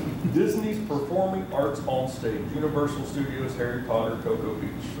 Disney's Performing Arts on Stage, Universal Studios, Harry Potter, Cocoa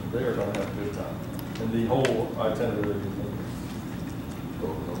Beach. So they are going to have a good time. And the whole itinerary is moving.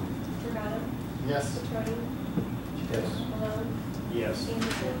 Roll call. Regano, Yes. Tony, Yes. Malone, Yes.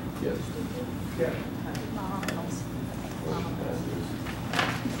 Anderson, Yes. Stuckey. Yes. Motion passes.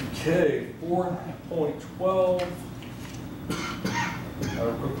 Okay, 4.12.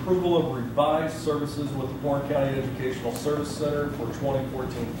 Approval of revised services with the Warren County Educational Service Center for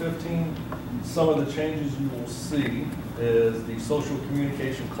 2014-15. Some of the changes you will see is the social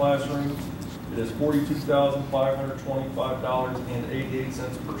communication classroom. It is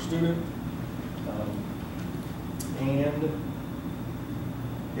 $42,525.88 per student. And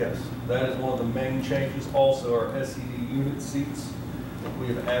yes, that is one of the main changes. Also, our SED unit seats, we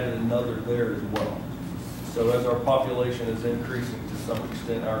have added another there as well. So as our population is increasing to some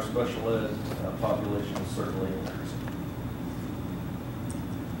extent, our special ed population is certainly increasing.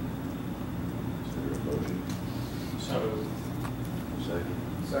 Is there a motion? So moved. Second.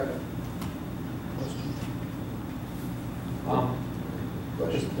 Second.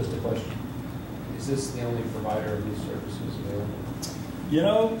 Just a question. Is this the only provider of these services available? You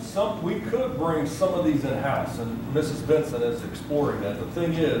know, we could bring some of these in-house, and Mrs. Benson is exploring that. The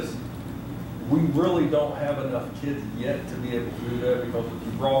thing is, we really don't have enough kids yet to be able to do that, because if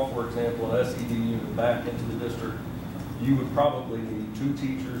you brought, for example, an SED unit back into the district, you would probably need 2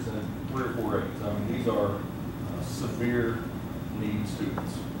 teachers and 3 or 4 aides. I mean, these are severe need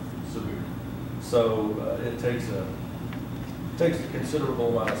students, severe. So it takes a considerable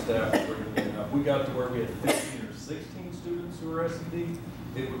amount of staff to bring them in. Now, if we got to where we had 15 or 16 students who are SED,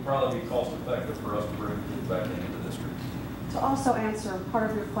 it would probably be cost effective for us to bring kids back into the district. To also answer part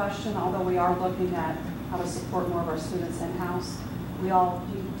of your question, although we are looking at how to support more of our students in-house,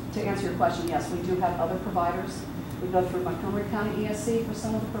 to answer your question, yes, we do have other providers. We go through Montgomery County ESC for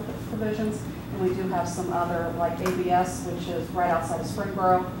some of the provisions, and we do have some other, like ABS, which is right outside of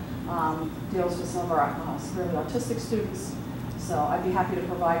Springboro, deals with some of our severely autistic students. So I'd be happy to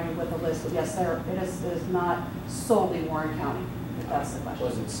provide you with a list, but yes, it is not solely Warren County, if that's the question.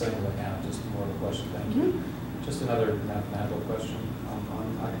 Wasn't singling out, just more of a question, thank you. Just another mathematical question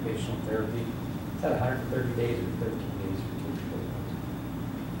on occupational therapy. Is that 130 days or 13 days for teachers?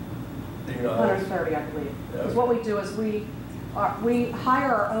 Do you know? 130, I believe. Because what we do is we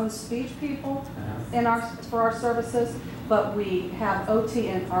hire our own speech people for our services, but we have OT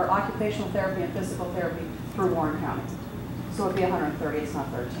and our occupational therapy and physical therapy through Warren County. So it'd be 130, it's not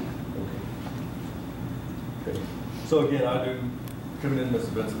 13. Okay. So again, I do commend Ms.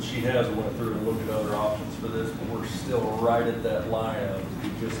 Vincent. She has went through and looked at other options for this, but we're still right at that line of, we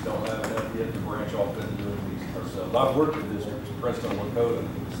just don't have enough yet to branch off into doing these ourselves. I've worked with districts, Preston, Lakota,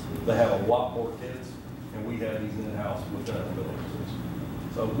 they have a lot more kids, and we have these in-house within our villages.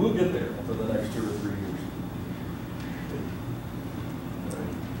 So we'll get there for the next 2 or 3 years.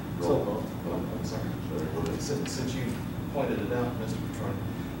 Roll call. I'm sorry. Since you pointed it out, Mr. Petroni,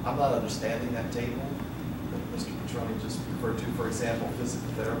 I'm not understanding that table that Mr. Petroni just referred to. For example, physical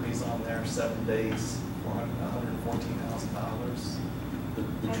therapy's on there, 7 days, $114,000.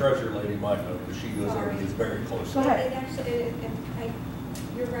 The treasurer lady might know, because she goes over these very closely. Go ahead. It actually,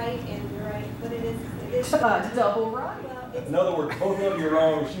 you're right, and you're right, but it is. Double right. Well, it's. In other words, both of you are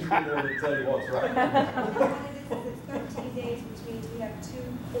wrong, she's getting there to tell you what's right. What it is it's 13 days, which means we have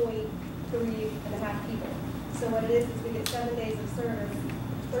 2.3 people. So what it is we get 7 days of service,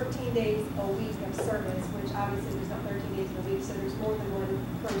 13 days a week of service, which obviously there's not 13 days in a week, so there's more than one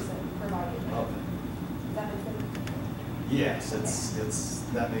person providing that. Okay. Does that make sense? Yes, it's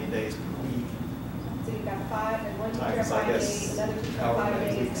that many days per week. So you've got 5, and one teacher Times, I 5 guess, days, another teacher however 5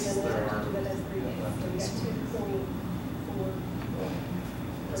 many days, weeks and then there another are. teacher that does 3 days. So you got 2.4.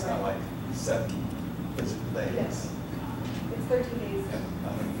 It's not like 7 physical days. Yes. It's 13 days. And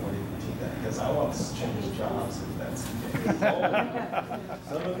 140 because I want to change jobs if that's the case.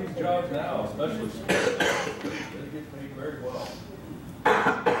 Some of these jobs now, especially schools, they get paid very well.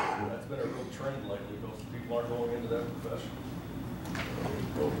 That's been a real trend lately, because people are going into that profession.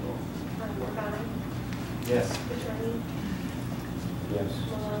 Roll call. O'Connor, Yes. Petroni, Yes.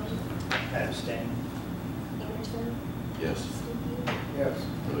 Malone, Abstain. Anderson, Yes. Stuckey, Yes.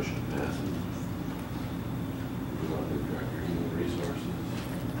 Motion passes. Move on to Director of Human Resources.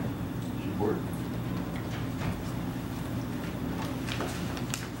 Report.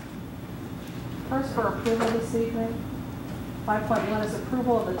 First for approval this evening, 5.1 is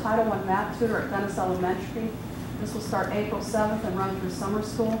approval of the Title I math tutor at Venice Elementary. This will start April 7th and run through summer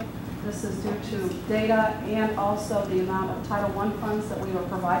school. This is due to data and also the amount of Title I funds that we were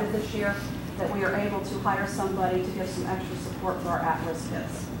provided this year, that we are able to hire somebody to give some extra support for our at-risk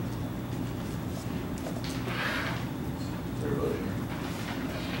kids. Is there a motion?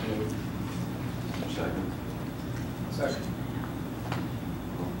 Second. Second.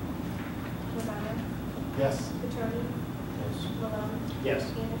 O'Connor, Yes. Petroni, Malone, Yes.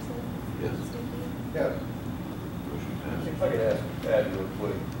 Anderson, Yes. Stuckey. Yes. Motion If passes. I could add real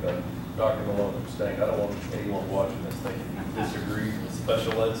quick, Dr. Malone abstained. I don't want anyone watching this thinking he disagrees with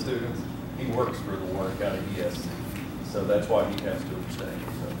special ed students. He works for the Warren County ESC, so that's why he has to abstain.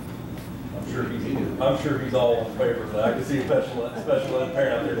 So I'm sure he's all in favor of that. I can see a special ed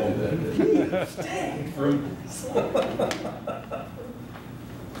parent out there going, fruit.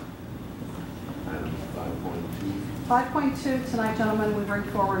 Item 5.2. 5.2, tonight, gentlemen, we bring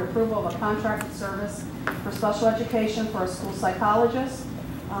forward approval of a contracted service for special education for a school psychologist.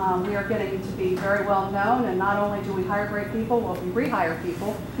 We are getting to be very well known, and not only do we hire great people, well, we rehire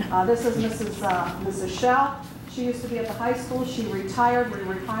people. This is Mrs. Shell. She used to be at the high school. She retired. We're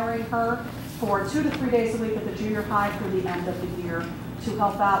retiring her for 2 to 3 days a week at the junior high through the end of the year to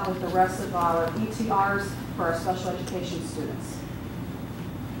help out with the rest of our ETRs for our special education students.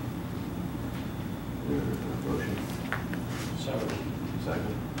 Motion. So,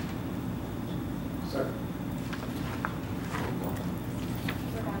 Second. Second. Roll call.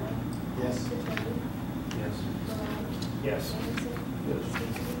 O'Connor, Yes. Petroni, Yes. Malone, yes. Anderson, Yes.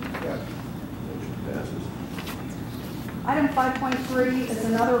 Stuckey. Yes. Motion passes. Item 5.3 is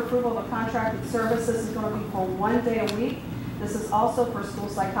another approval of a contracted service. This is going to be for 1 day a week. This is also for school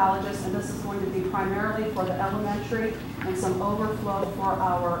psychologists, and this is going to be primarily for the elementary and some overflow for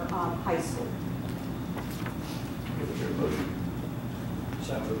our high school. Is there a motion?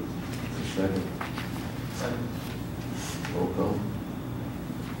 So moved. Second. Second. Roll call.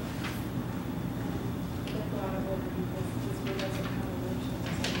 Let's go out of order because this one doesn't have a motion.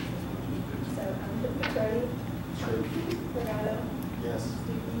 So, Petroni, O'Connor, Yes.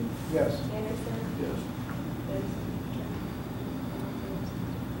 Stuckey, Yes. Anderson, Yes.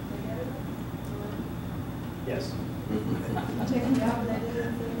 Yes. Check it out, that is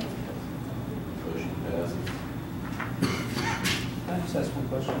Motion passes. Can I just ask one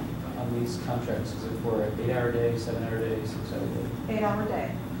question on these contracts? Is it for an 8-hour day, 7-hour day, 6-hour day? 8-hour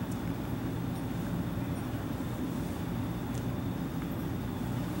day.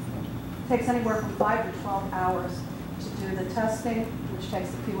 Takes anywhere from 5 to 12 hours to do the testing, which takes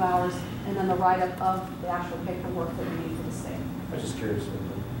a few hours, and then the write-up of the actual paperwork that we need for the state. I was just curious what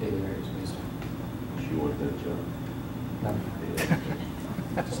the daily rate is based on. You want that job? No.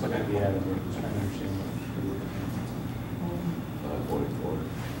 Just looking at the ad, I'm just trying to understand what.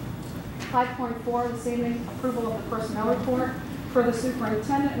 5.4 this evening, approval of the personnel report. For the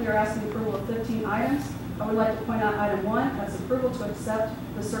superintendent, we are asking approval of 15 items. I would like to point out item 1 as approval to accept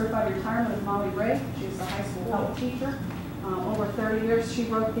the certified retirement of Molly Ray. She's a high school health teacher. Over 30 years, she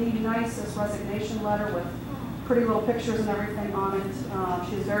wrote the nicest resignation letter with pretty little pictures and everything on it.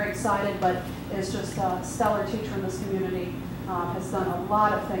 She's very excited, but is just a stellar teacher in this community. Has done a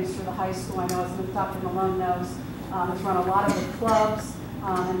lot of things through the high school. I know, as Dr. Malone knows, has run a lot of the clubs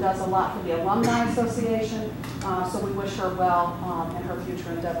and does a lot for the Alumni Association. So we wish her well in her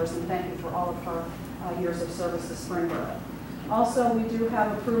future endeavors, and thank you for all of her years of service to Springboro. Also, we do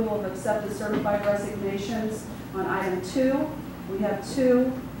have approval of accepted certified resignations on item 2. We have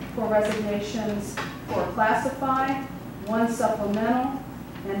 2 for resignations for classified, 1 supplemental,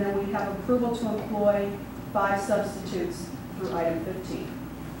 and then we have approval to employ 5 substitutes through item 15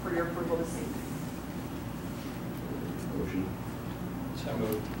 for your approval this evening. Motion. So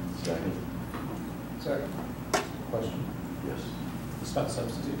moved. Second. Second. Question? Yes. It's about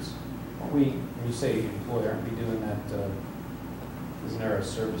substitutes. When you say employer, aren't we doing that, isn't there a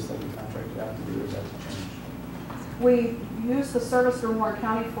service that we contracted out to do, or is that to change? We use the service through Warren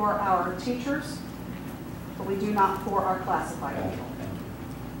County for our teachers, but we do not for our classified Got it. people.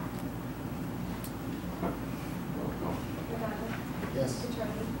 Thank you. Roll call. Yes.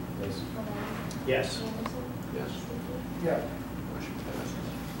 Yes. Yes. Yes. Yeah. Motion passes.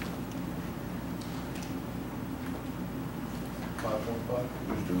 5.5.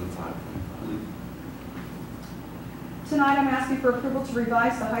 Who's doing 5.5? Tonight, I'm asking for approval to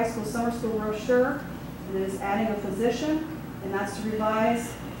revise the high school summer school brochure. It is adding a position, and that's to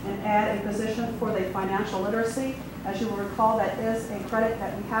revise and add a position for the financial literacy. As you will recall, that is a credit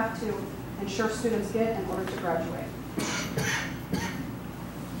that we have to ensure students get in order to graduate. Is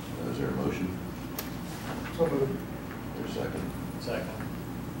there a motion? So moved. Is there a second? Second.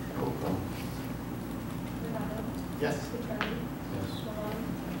 Roll call. Yes.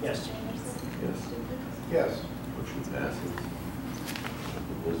 Yes. Yes. Yes. Motion passes. The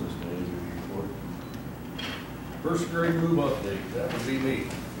business manager's report. First grade move update, that would be me.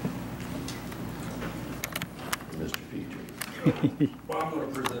 Mr. Petrie. Well, I'm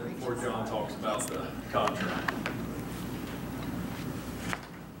going to present before John talks about the contract.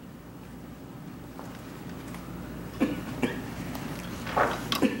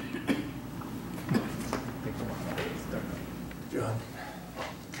 John.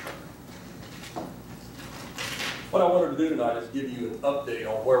 What I wanted to do tonight is give you an update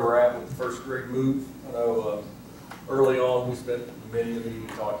on where we're at with the first grade move. I know early on we spent many a meeting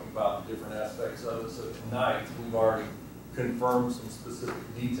talking about the different aspects of it, so tonight we've already confirmed some specific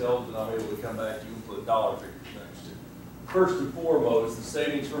details, and I'm able to come back to you and put dollar figures next to it. First and foremost, the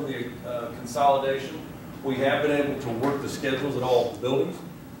savings from the consolidation. We have been able to work the schedules at all the buildings.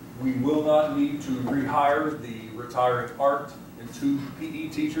 We will not need to rehire the retiring art and 2 PE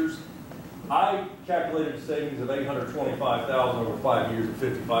teachers. I calculated a savings of $825,000 over 5 years at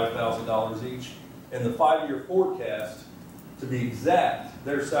 $55,000 each. And the 5-year forecast, to be exact,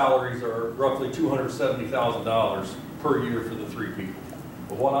 their salaries are roughly $270,000 per year for the 3 people.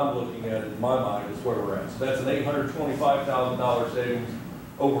 But what I'm looking at in my mind is where we're at. So that's an $825,000 savings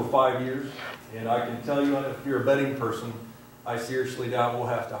over 5 years. And I can tell you, if you're a betting person, I seriously doubt we'll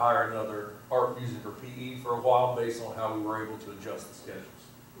have to hire another art, music, or PE for a while based on how we were able to adjust the schedules.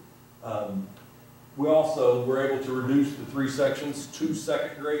 We also were able to reduce the 3 sections, 2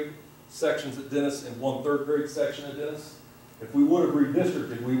 second grade sections at Dennis and 1 third grade section at Dennis. If we would have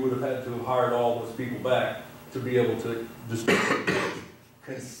redistricted, we would have had to have hired all those people back to be able to distribute.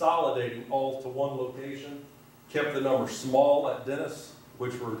 Consolidating all to 1 location kept the number small at Dennis,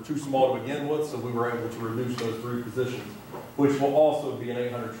 which were too small to begin with, so we were able to reduce those 3 positions, which will also be an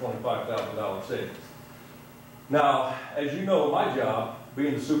 $825,000 savings. Now, as you know, my job,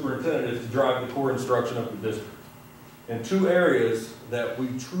 being the superintendent, is to drive the core instruction of the district. And 2 areas that we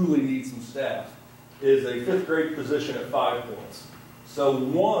truly need some staff is a 5th grade position at 5 points. So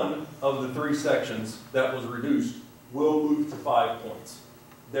 1 of the 3 sections that was reduced will move to 5 points.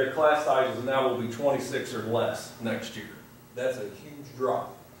 Their class sizes now will be 26 or less next year. That's a huge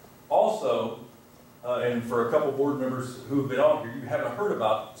drop. Also, and for a couple board members who have been on here, you haven't heard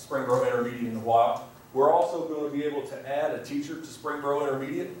about Springboro Intermediate in a while. We're also going to be able to add a teacher to Springboro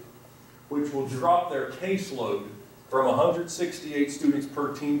Intermediate, which will drop their caseload from 168 students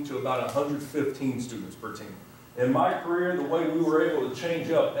per team to about 115 students per team. In my career, the way we were able to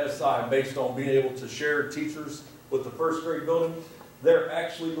change up SI based on being able to share teachers with the first grade building, they're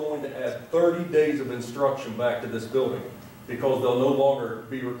actually going to add 30 days of instruction back to this building because they'll no longer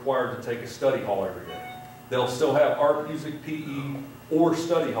be required to take a study hall every day. They'll still have art, music, PE, or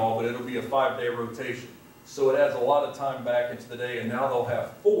study hall, but it'll be a 5-day rotation. So it adds a lot of time back into the day, and now they'll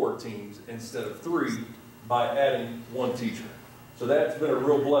have 4 teams instead of 3 by adding 1 teacher. So that's been a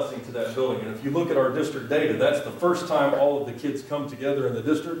real blessing to that building. And if you look at our district data, that's the first time all of the kids come together in the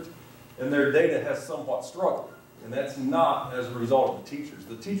district, and their data has somewhat struggled. And that's not as a result of the teachers.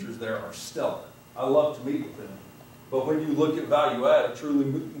 The teachers there are stellar. I love to meet with them. But when you look at value add, truly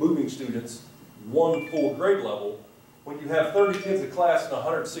moving students, 1 full grade level, when you have 30 kids a class and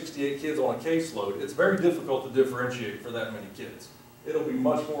 168 kids on a caseload, it's very difficult to differentiate for that many kids. It'll be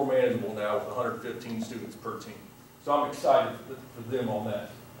much more manageable now with 115 students per team. So I'm excited for them on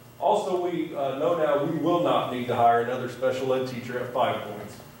that. Also, we know now we will not need to hire another special ed teacher at 5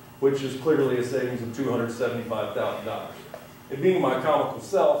 points, which is clearly a savings of $275,000. And being my comical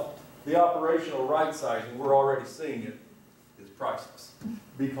self, the operational right sizing, we're already seeing it, is priceless.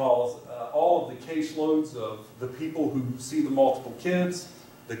 Because all of the caseloads of the people who see the multiple kids,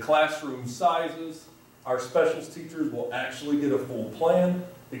 the classroom sizes, our specials teachers will actually get a full plan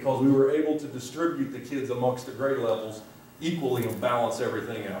because we were able to distribute the kids amongst the grade levels equally and balance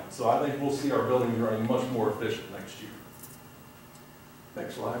everything out. So I think we'll see our buildings running much more efficient next year.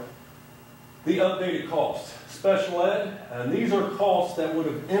 Next slide. The updated cost. Special ed, and these are costs that would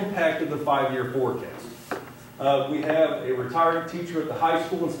have impacted the 5-year forecast. We have a retiring teacher at the high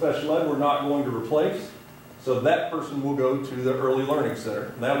school in special ed we're not going to replace. So that person will go to the early learning center.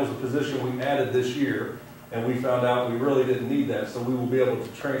 And that was a position we added this year, and we found out we really didn't need that. So we will be able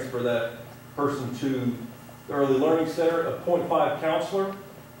to transfer that person to the early learning center. A 0.5 counselor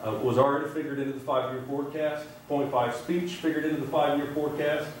was already figured into the 5-year forecast. 0.5 speech figured into the 5-year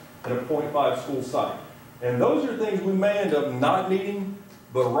forecast, and a 0.5 school site. And those are things we may end up not needing,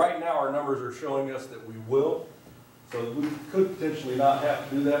 but right now our numbers are showing us that we will. So we could potentially not have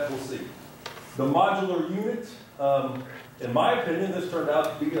to do that, we'll see. The modular unit, in my opinion, this turned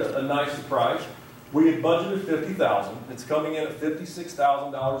out to be a nice surprise. We had budgeted $50,000. It's coming in at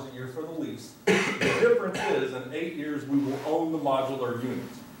 $56,000 a year for the lease. The difference is, in 8 years, we will own the modular unit.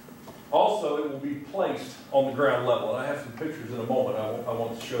 Also, it will be placed on the ground level, and I have some pictures in a moment I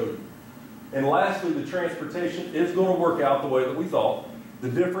want to show you. And lastly, the transportation is going to work out the way that we thought. The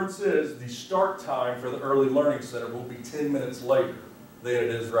difference is the start time for the early learning center will be 10 minutes later than it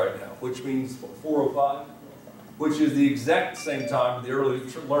is right now, which means 4:05, which is the exact same time the early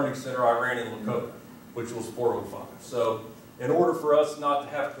learning center I ran in Lakota, which was 4:05. So in order for us not to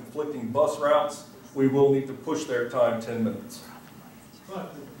have conflicting bus routes, we will need to push their time 10 minutes.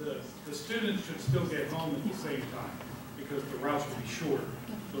 But the students should still get home at the same time because the routes will be shorter.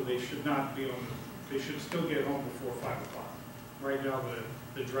 So they should not be on, they should still get home before 5 o'clock. Right now,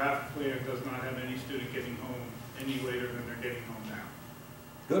 the draft plan does not have any student getting home any later than they're getting home now.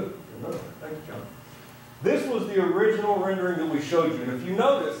 Good. Thank you, John. This was the original rendering that we showed you. And if you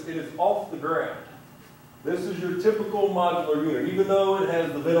notice, it is off the ground. This is your typical modular unit. Even though it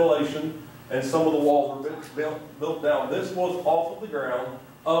has the ventilation and some of the walls were built down, this was off of the ground,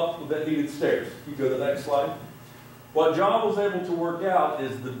 up with that heated stairs. You go to the next slide. What John was able to work out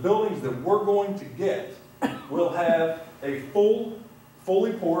is the buildings that we're going to get will have a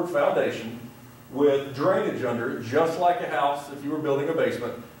fully poured foundation with drainage under it, just like a house if you were building a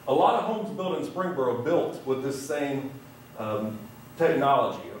basement. A lot of homes built in Springboro built with this same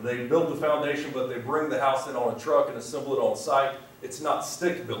technology. They build the foundation, but they bring the house in on a truck and assemble it on site. It's not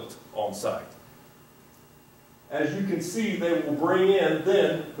stick built on site. As you can see, they will bring in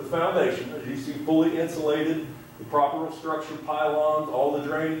then the foundation, as you see, fully insulated, the proper structure, pylons, all the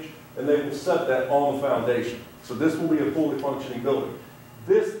drainage, and they will set that on the foundation. So this will be a fully functioning building.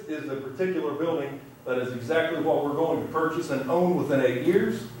 This is a particular building that is exactly what we're going to purchase and own within 8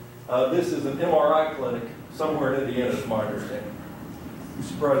 years. This is an MRI clinic somewhere in Indiana, is my understanding. You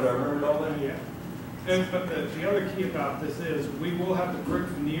surprised I remembered all that? Yeah. But the other key about this is we will have the brick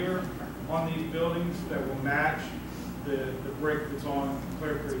veneer on these buildings that will match the brick that's on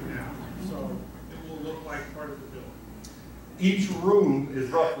Clear Creek now. So it will look like part of the building. Each room is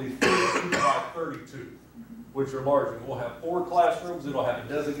roughly 32 by 32, which are larger. We'll have 4 classrooms. It'll have a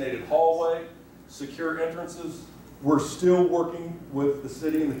designated hallway, secure entrances. We're still working with the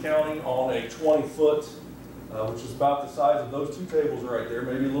city and the county on a 20-foot, which is about the size of those 2 tables right there,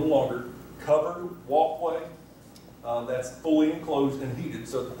 maybe a little longer, covered walkway that's fully enclosed and heated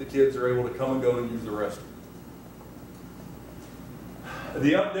so that the kids are able to come and go and use the restroom.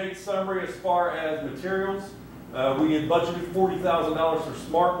 The update summary as far as materials, we had budgeted $40,000 for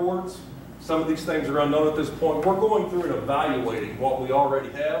smart boards. Some of these things are unknown at this point. We're going through and evaluating what we already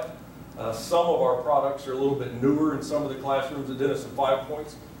have. Some of our products are a little bit newer in some of the classrooms at Dennis and 5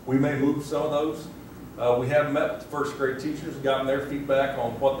 Points. We may move some of those. We have met with first grade teachers, gotten their feedback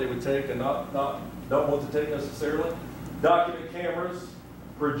on what they would take and don't want to take necessarily. Document cameras,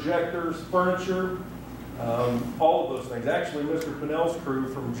 projectors, furniture, all of those things. Actually, Mr. Pinnell's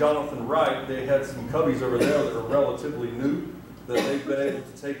crew from Jonathan Wright, they had some cubbies over there that are relatively new that they've been able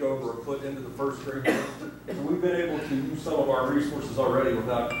to take over and put into the first grade. So we've been able to use some of our resources already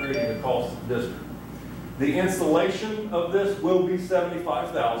without creating a cost to the district. The installation of this will be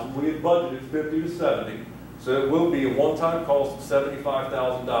 $75,000. We had budgeted $50 to $70, so it will be a one-time cost of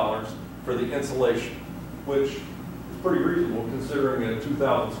 $75,000 for the installation, which is pretty reasonable considering a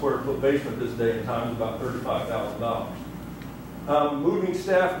 2,000 square foot basement this day and time is about $35,000. Moving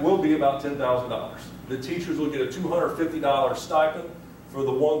staff will be about $10,000. The teachers will get a $250 stipend for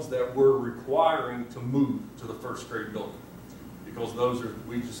the ones that we're requiring to move to the first grade building, because those are,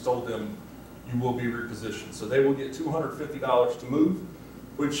 we just told them, you will be repositioned. So they will get $250 to move,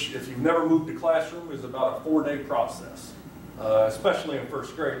 which if you've never moved a classroom is about a 4-day process, especially in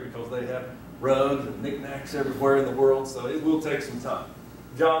first grade because they have rugs and knickknacks everywhere in the world, so it will take some time.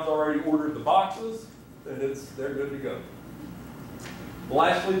 John's already ordered the boxes and they're good to go.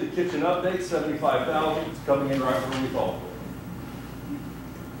 Lastly, the kitchen update, $75,000. It's coming in right where we thought it would.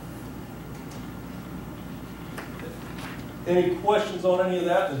 Any questions on any of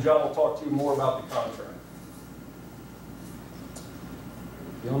that? Then John will talk to you more about the contract.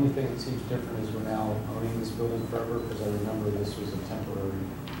 The only thing that seems different is we're now owning this building forever, because I remember this was a temporary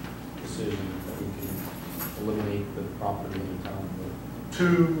decision that we can eliminate the property anytime. To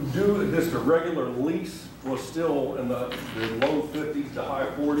do just a regular lease was still in the low 50s to high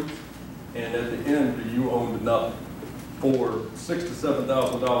 40s, and at the end you owned nothing. For $6,000 to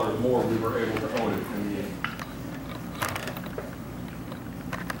 $7,000 more, we were able to own it in the end.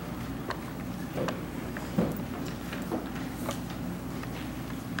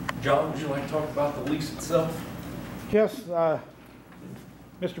 John, would you like to talk about the lease itself? Yes,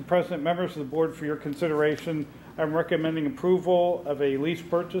 Mr. President, members of the board, for your consideration, I'm recommending approval of a lease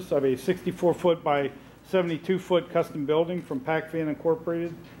purchase of a 64-foot by 72-foot custom building from PacFan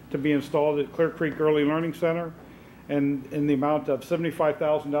Incorporated to be installed at Clear Creek Early Learning Center, and in the amount of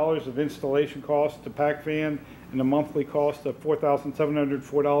 $75,000 of installation cost to PacFan and a monthly cost of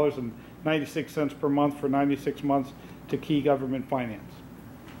 $4,704.96 per month for 96 months to Key Government Finance.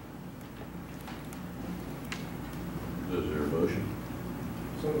 Is there a motion?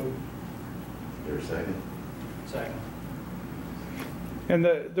 So moved. Is there a second? Second. And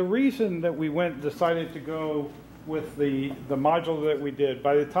the reason that we decided to go with the module that we did,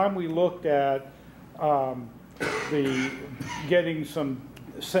 by the time we looked at getting some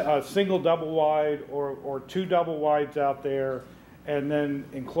single double wide or 2 double wides out there, and then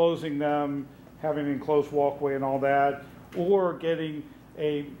enclosing them, having an enclosed walkway and all that, or getting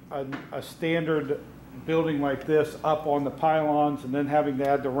a standard building like this up on the pylons and then having to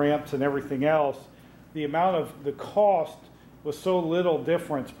add the ramps and everything else, the amount of the cost was so little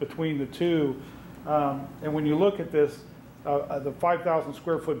difference between the two. And when you look at this, the 5,000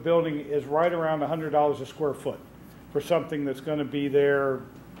 square foot building is right around $100 a square foot for something that's going to be there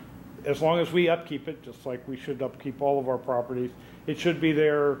as long as we upkeep it, just like we should upkeep all of our properties. It should be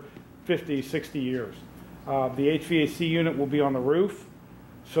there 50, 60 years. The HVAC unit will be on the roof,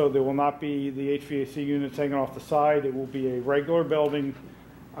 so there will not be the HVAC units hanging off the side. It will be a regular building.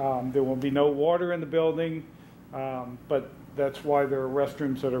 There will be no water in the building, but that's why there are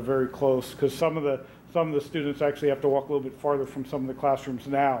restrooms that are very close, because some of the students actually have to walk a little bit farther from some of the classrooms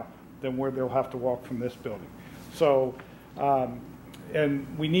now than where they'll have to walk from this building. So, and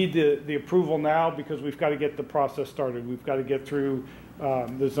we need the approval now because we've got to get the process started. We've got to get through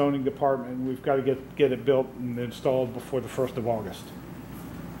the zoning department. We've got to get it built and installed before the 1st of August.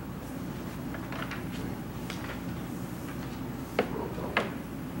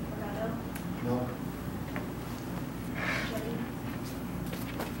 No.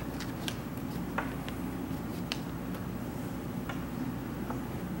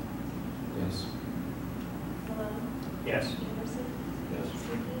 Yes. Yes.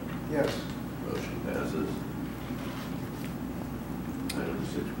 Yes. Motion passes. Item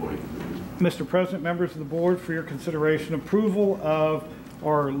 6.3. Mr. President, members of the board, for your consideration, approval of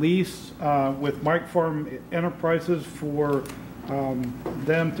our lease with Mike Farm Enterprises for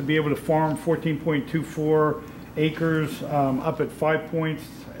them to be able to farm 14.24 acres up at 5 Points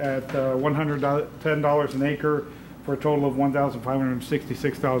at $110 an acre for a total of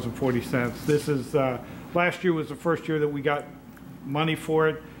 $1,566.40. This is, last year was the first year that we got money for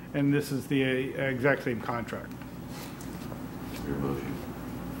it, and this is the exact same contract. Your motion.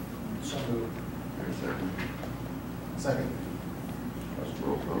 So moved. Your second. Second.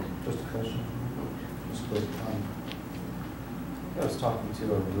 Roll call. Just a question. Just quick, I was talking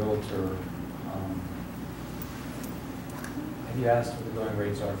to a realtor. Have you asked what the going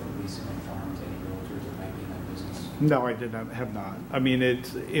rates are for leasing a farm to any realtors that might be in that business? No, I did not, have not. I mean,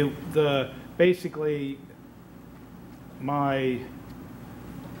 basically, I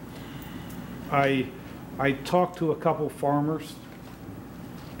talked to a couple farmers,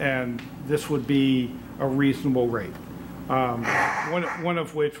 and this would be a reasonable rate. One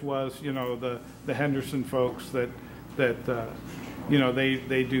of which was, you know, the Henderson folks that you know,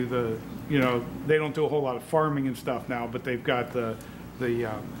 they do the, you know, they don't do a whole lot of farming and stuff now, but they've got the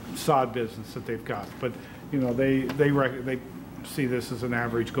sod business that they've got. But, you know, they see this as an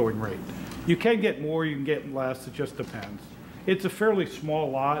average going rate. You can get more, you can get less, it just depends. It's a fairly small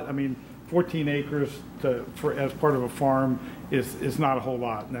lot. I mean, 14 acres as part of a farm is not a whole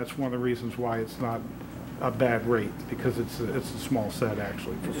lot, and that's one of the reasons why it's not a bad rate, because it's a small set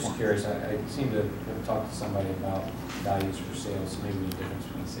actually. I'm just curious, I seem to have talked to somebody about values for sales, so maybe the difference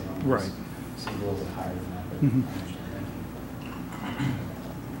between sale and lease Right. seems a little bit higher than that, but Mhm. I understand.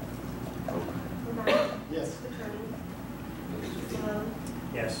 Thank you. Reminder. Yes. Attorney. Malone.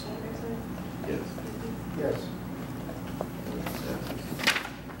 Yes. Anderson. Yes. Yes.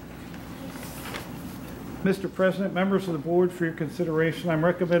 Mr. President, members of the board, for your consideration, I'm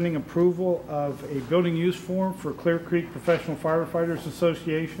recommending approval of a building use form for Clear Creek Professional Firefighters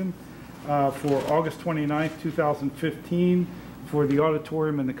Association for August 29th, 2015, for the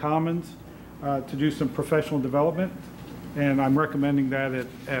auditorium in the Commons to do some professional development, and I'm recommending that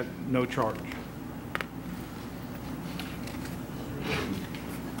at no charge.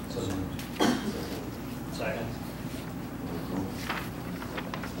 So moved. Second.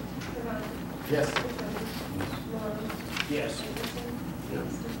 Reminder. Yes. Attorney. Malone. Yes. Anderson.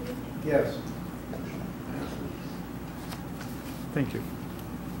 Yes. Stuckey. Yes. Thank you.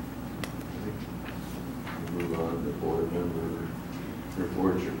 We'll move on to board member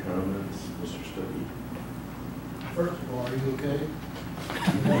reports or comments. Mr. Stuckey. First of all, are you okay?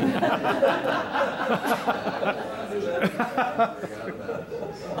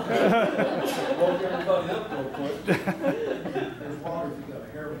 Woke everybody up real quick. There's water if you got a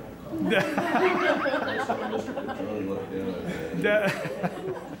hair ball. I saw Mr. Petroni look down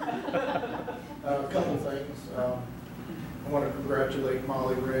A couple things. I want to congratulate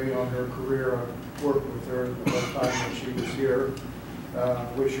Molly Ray on her career. I've worked with her the whole time that she was here.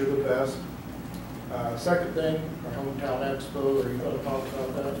 Wish her the best. Second thing, our hometown expo, are you going to talk about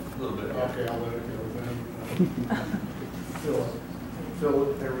that? A little bit. Okay, I'll let it go then. Fill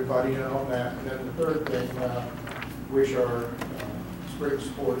everybody in on that. And then the third thing, wish our spring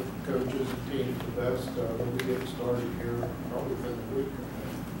sport coaches and teams the best. We'll be getting started here probably within the week.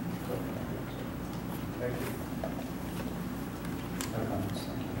 So, thank you. No comments.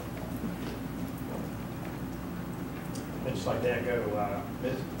 Thank you. I'd just like to echo about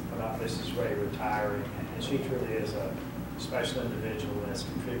Mrs. Ray retiring, and she truly is a special individual that has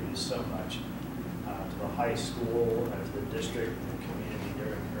contributed so much to the high school, to the district, and the community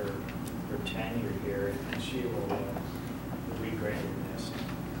during her tenure here, and she will be greatly missed.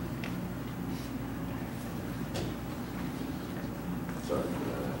 Sorry for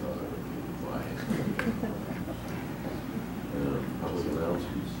that. I thought I would be quiet. Public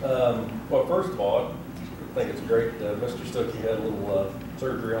announcements. Well, first of all, I think it's great that Mr. Stuckey had a little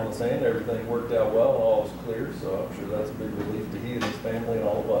surgery on his hand. Everything worked out well, all was clear, so I'm sure that's a big relief to he and his family and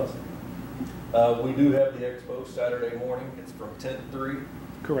all of us. We do have the expo Saturday morning. It's from 10 to 3.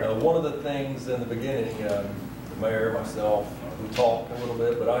 Correct. One of the things in the beginning, the mayor, myself, we talked a little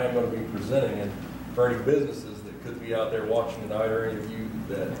bit, but I am going to be presenting, and for any businesses that could be out there watching tonight, or any of you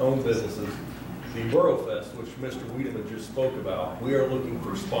that own businesses, the Borough Fest, which Mr. Wiedemann just spoke about, we are looking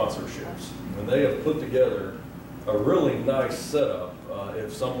for sponsorships. And they have put together a really nice setup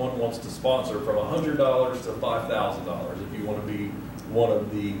if someone wants to sponsor from $100 to $5,000 if you want to be one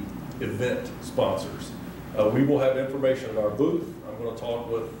of the event sponsors. We will have information at our booth. I'm going to talk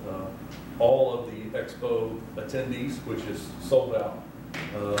with all of the expo attendees, which is sold out.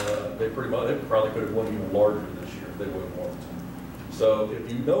 They probably could have won even larger this year if they would have wanted to. So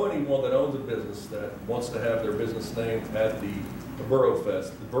if you know anyone that owns a business that wants to have their business name at the Borough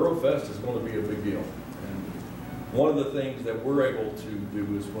Fest, the Borough Fest is going to be a big deal. And one of the things that we're able to do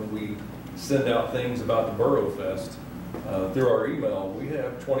is when we send out things about the Borough Fest through our email, we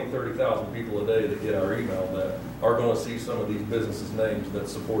have 20,000, 30,000 people a day that get our email that are going to see some of these businesses' names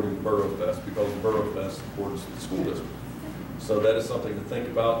that's supporting the Borough Fest, because the Borough Fest supports the school district. So that is something to think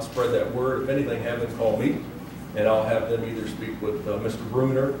about. Spread that word. If anything, have them call me, and I'll have them either speak with Mr.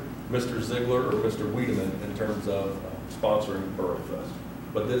 Bruner, Mr. Ziegler, or Mr. Wiedemann in terms of sponsoring the Borough Fest.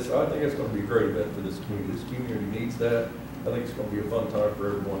 But I think it's gonna be a great event for this community. This community needs that. I think it's gonna be a fun time for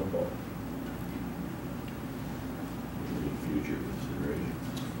everyone involved. Any future consideration?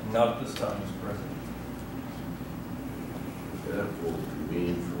 Not at this time, Mr. President. With that, we'll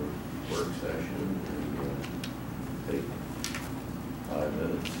convene for work session and take 5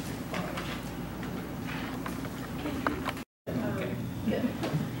 minutes. We're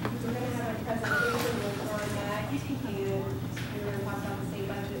gonna have a presentation with Ron Mack, and we're gonna talk about the state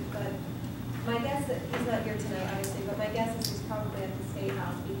budget, but my guess that he's not here tonight, obviously, but my guess is he's probably at the State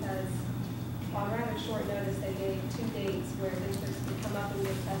House because on rather short notice, they gave 2 dates where districts could come up and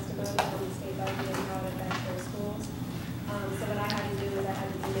give testimony on the state budget and how it affects their schools. So what I had to do is I had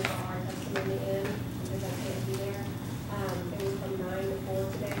to email our testimony in because I can't be there. It was from 9 to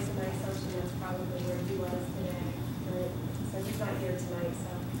 4 today, so my assumption that's probably where he was today. Right? So he's not here tonight,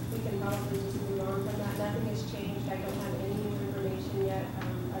 so we can probably just move on from that. Nothing has changed. I don't have any new information yet,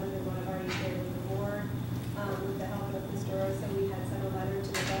 other than what I've already shared with the board. With the help of Mr. Rosa, we had sent a letter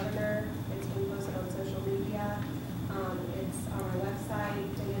to the governor. It's been posted on social media. It's on our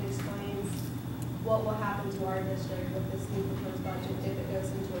website, and it explains what will happen to our district with this new proposed budget if it goes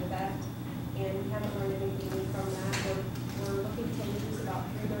into effect. And we haven't learned anything from that. We're looking to lose about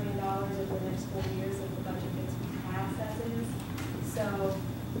 $3 million over the next 4 years if the budget gets passed as is. So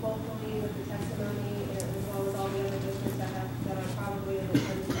hopefully with the testimony and as well as all the other districts that are probably in the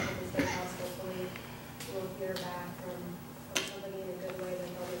state house, hopefully we'll hear back from somebody in a good way that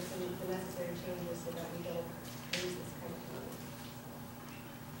they'll make some the necessary changes so that we don't lose this kind of money.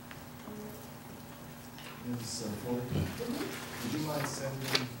 Ms. Ford, would you mind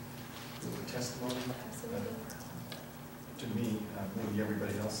sending the testimony to me? Maybe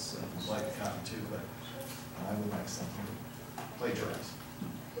everybody else would like a copy too, but I would like something plagiarized.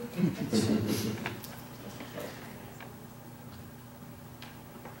 Okay.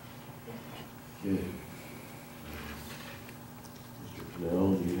 Mr.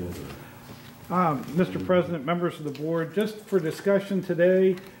 Cannell, you have Mr. President, members of the board, just for discussion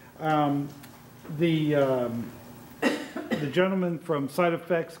today, the gentleman from Side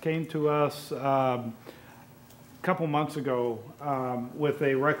Effects came to us a couple months ago with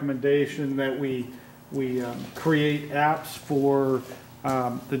a recommendation that we create apps for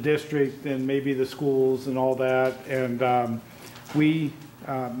the district and maybe the schools and all that. And we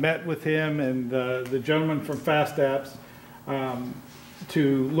met with him and the gentleman from Fast Apps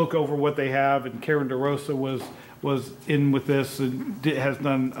to look over what they have, and Karen DeRosa was in with this and has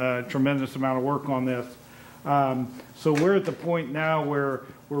done a tremendous amount of work on this. So we're at the point now where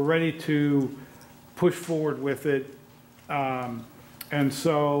we're ready to push forward with it. And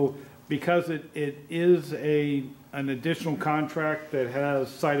so because it is an additional contract that has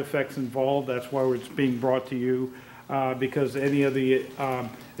Side Effects involved, that's why it's being brought to you, because any of the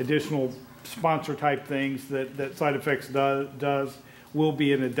additional sponsor type things that Side Effects does will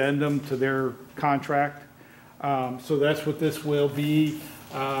be an addendum to their contract. So that's what this will be.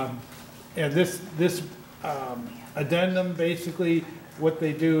 And this addendum, basically what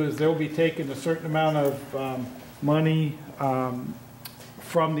they do is they'll be taking a certain amount of money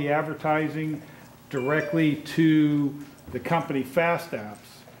from the advertising directly to the company Fast Apps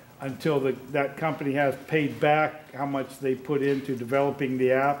until that company has paid back how much they put into developing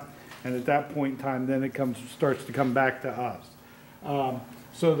the app. And at that point in time, then it starts to come back to us.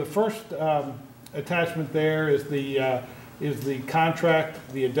 So the first attachment there is the contract,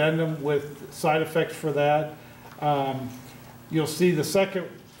 the addendum with Side Effects for that. You'll see the second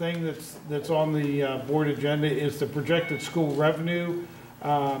thing that's on the board agenda is the projected school revenue,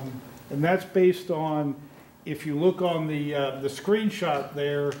 and that's based on, if you look on the screenshot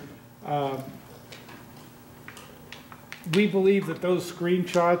there, we believe that those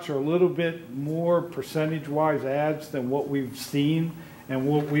screenshots are a little bit more percentage-wise ads than what we've seen and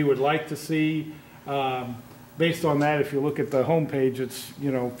what we would like to see. Based on that, if you look at the homepage, it's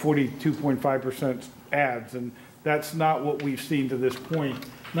 42.5% ads, and that's not what we've seen to this point.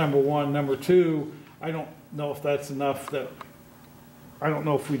 Number one. Number two, I don't know if that's enough. I don't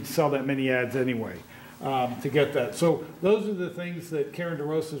know if we'd sell that many ads anyway to get that. So those are the things that Karen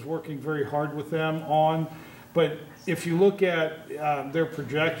DeRosa is working very hard with them on. But if you look at their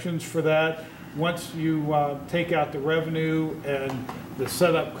projections for that, once you take out the revenue and the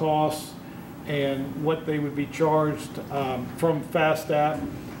setup costs and what they would be charged from Fast App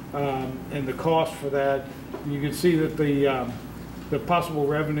and the cost for that, you can see that the possible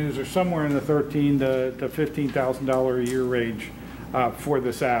revenues are somewhere in the $13,000 to $15,000 a year range for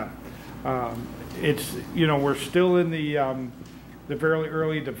this app. It's we're still in the very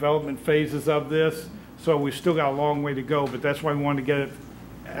early development phases of this, so we've still got a long way to go. But that's why we wanted to get it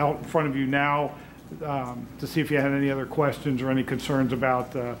out in front of you now to see if you had any other questions or any concerns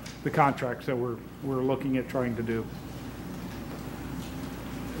about the contracts that we're looking at trying to do.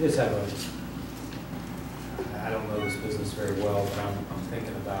 I just have I don't know this business very well, but I'm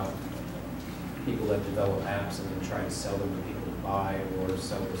thinking about people that develop apps and then try to sell them to people to buy or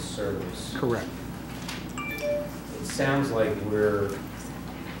sell the service. Correct. It sounds like we're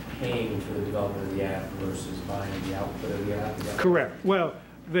paying for the development of the app versus buying the output of the app. Is that Correct. Well,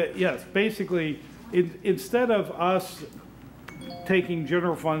 yes, basically, instead of us taking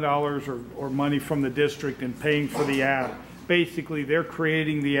general fund dollars or money from the district and paying for the app, basically they're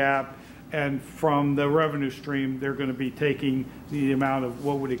creating the app, and from the revenue stream, they're going to be taking the amount of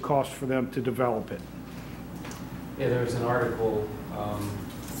what would it cost for them to develop it. Yeah, there was an article,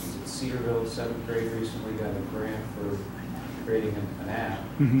 was it Cedarville, 7th grade recently got a grant for creating an app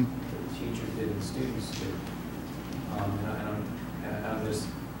Mm-hmm. that the teachers did and the students did.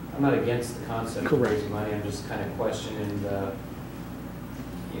 I'm not against the concept of Correct. raising money, I'm just kind of questioning the,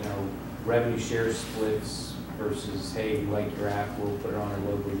 revenue share splits versus, hey, we like your app, we'll put it on our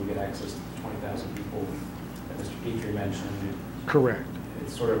logo, we get access to the 20,000 people that Mr. Petrie mentioned. Correct. It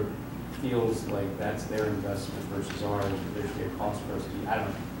sort of feels like that's their investment versus ours, but there's a cost for us to, I don't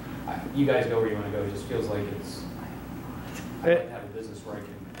know. You guys go where you want to go, it just feels like it's, I'd like to have a business where I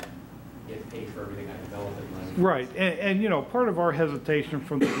can get paid for everything I develop in my. Right, and part of our hesitation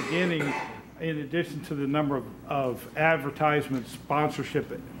from the beginning, in addition to the number of advertisement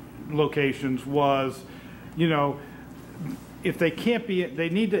sponsorship locations, was, if they can't be, they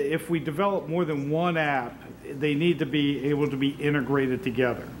need to, if we develop more than one app, they need to be able to be integrated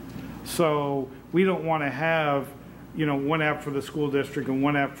together. So we don't want to have, one app for the school district and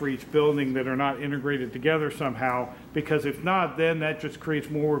one app for each building that are not integrated together somehow, because if not, then that just creates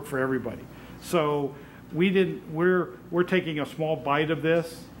more work for everybody. So we're taking a small bite of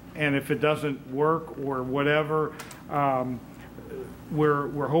this, and if it doesn't work or whatever,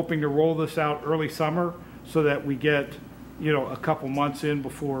 we're hoping to roll this out early summer so that we get, a couple months in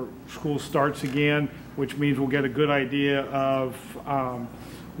before school starts again, which means we'll get a good idea of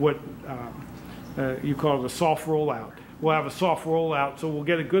what you call it a soft rollout. We'll have a soft rollout, so we'll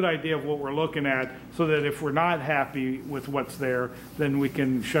get a good idea of what we're looking at, so that if we're not happy with what's there, then we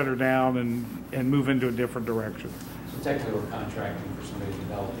can shut her down and move into a different direction. So technically, we're contracting for somebody to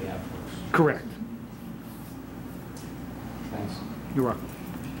develop the app for us. Correct. Thanks. You're welcome.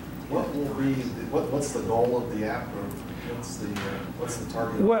 What will be, what's the goal of the app, or what's the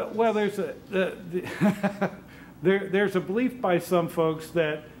target? Well, there's there's a belief by some folks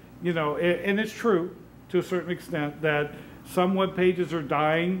that, and it's true to a certain extent, that some web pages are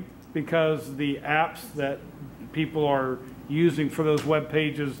dying because the apps that people are using for those web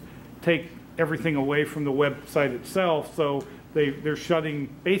pages take everything away from the website itself. So they're shutting,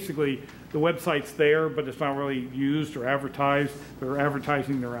 basically the website's there, but it's not really used or advertised. They're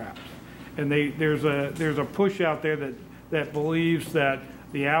advertising their apps. And there's a push out there that believes that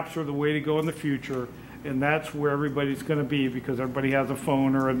the apps are the way to go in the future, and that's where everybody's going to be, because everybody has a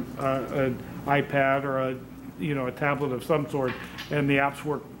phone or an iPad or a tablet of some sort, and the apps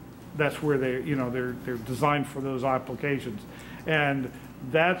work. That's where they're designed for those applications, and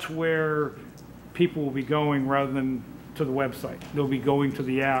that's where people will be going rather than to the website. They'll be going to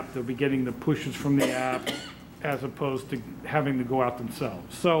the app. They'll be getting the pushes from the app as opposed to having to go out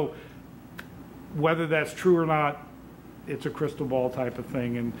themselves. So whether that's true or not, it's a crystal ball type of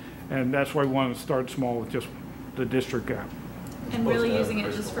thing, and that's why we want to start small with just the district app. And really using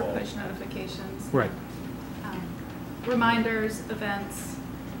it just for push notifications. Right. Reminders, events.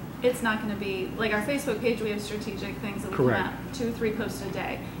 It's not going to be, like our Facebook page, we have strategiit things that we Correct. come out, 2 or 3 posts a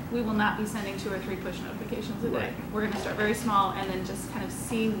day. We will not be sending 2 or 3 push notifications a day. Right. We're going to start very small and then just kind of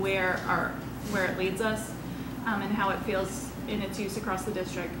see where it leads us, and how it feels in its use across the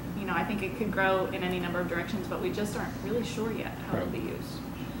district. I think it could grow in any number of directions, but we just aren't really sure yet how it'll be used.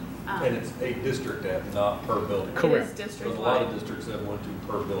 And it's a district app, not per building. Correct. It is district-wide. There's a lot of districts that want to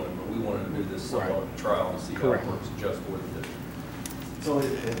per building, but we wanted to do this somewhat trial to see how it Correct. works just for the district. So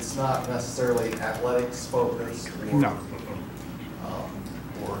it's not necessarily athletics focused or, No.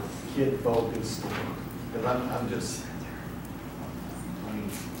 Or kid focused, because I'm just,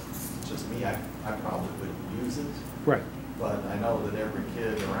 just me, I probably wouldn't use it, Right. but I know that every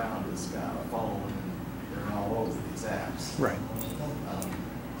kid around has got a phone and they're all over these apps. Right.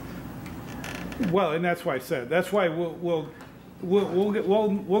 Well, and that's why I said, that's why we'll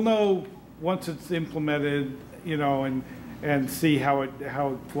know once it's implemented, and see how it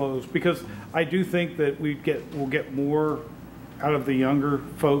flows, because I do think that we'll get more out of the younger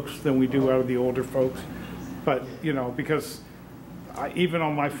folks than we do out of the older folks, but because even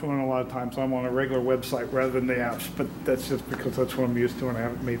on my phone, a lot of times I'm on a regular website rather than the apps, but that's just because that's what I'm used to and I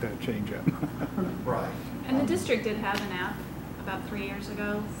haven't made that change yet. Right. And the district did have an app about 3 years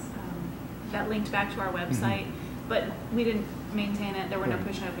ago that linked back to our website, but we didn't maintain it. There were no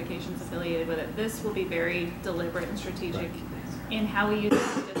push notifications affiliated with it. This will be very deliberate and strategic in how we use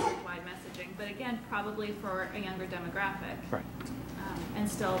district-wide messaging, but again, probably for a younger demographic. Right. And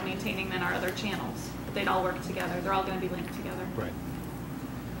still maintaining then our other channels. But they'd all work together. They're all going to be linked together. Right.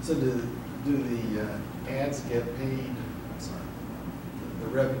 So do the ads get paid, I'm sorry, the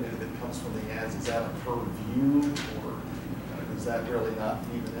revenue that comes from the ads, is that a per view, or is that really not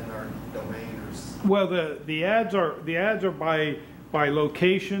even in our domain, or? Well, the ads are by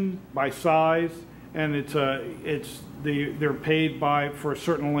location, by size, and they're paid for a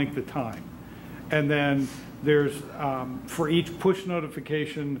certain length of time. And then there's, for each push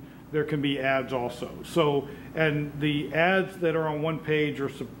notification, there can be ads also. So, and the ads that are on one page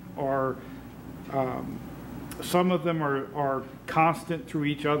are some of them are constant through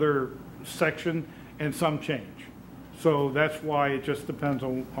each other section, and some change. So that's why it just depends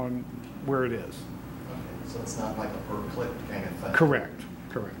on where it is. Okay, so it's not like a per click kind of thing? Correct.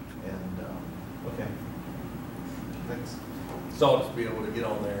 And, okay. Thanks. So I'll just be able to get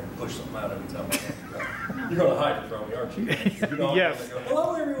on there and push something out every time I have to. You're going to hide it from me, aren't you? You know, Yes. Go,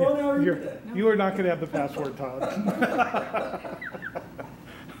 hello everyone, how are you today? You are not going to have the password, Todd.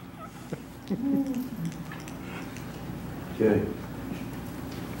 Okay.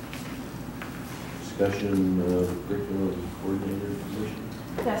 Discussion of curriculum coordinator position.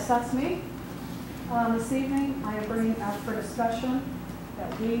 Yes, that's me. This evening, I am bringing up for discussion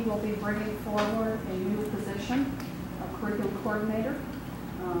that we will be bringing forward a new position of curriculum coordinator.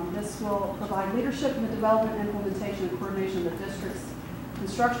 This will provide leadership in the development, implementation, and coordination of the district's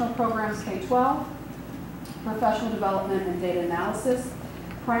instructional programs K-12, professional development, and data analysis.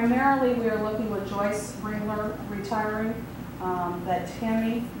 Primarily, we are looking with Joyce Ringler retiring, that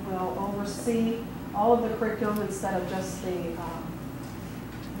Tammy will oversee all of the curriculum instead of just the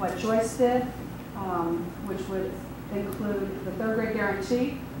what Joyce did, which would include the third grade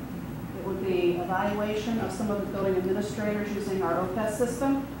guarantee. It would be evaluation of some of the building administrators using our OPES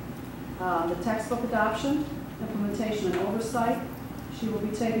system, the textbook adoption, implementation and oversight. She will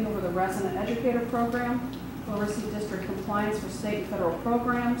be taking over the resident educator program, oversee district compliance for state and federal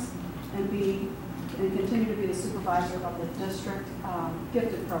programs, and continue to be the supervisor of the district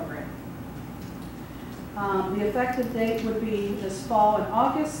gifted program. The effective date would be this fall in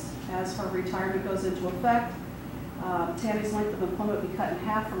August as her retirement goes into effect. Tammy's length of employment would be cut in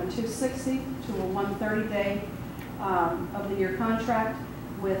half from a 260 to a 130-day of the year contract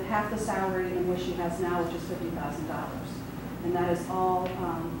with half the salary in which she has now, which is $50,000. And that is all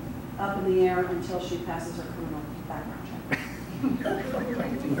up in the air until she passes her criminal background check.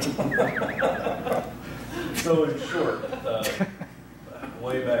 So in short,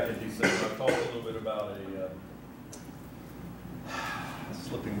 way back in December, I talked a little bit about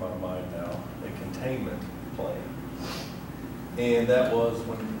slipping my mind now, a containment plan. And that was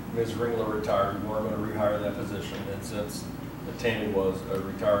when Ms. Ringler retired, we weren't going to rehire that position. And since Tammy was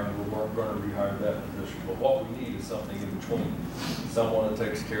retiring, we weren't going to rehire that position. But what we need is something in between. Someone that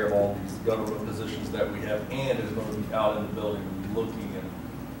takes care of all these government positions that we have and is going to be out in the building and looking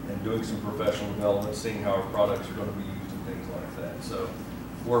and doing some professional development, seeing how our products are going to be used and things like that. So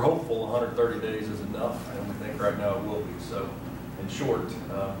we're hopeful 130 days is enough, and we think right now it will be. So in short,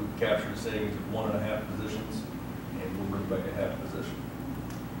 we've captured savings of 1.5 positions, and we'll bring back a half position.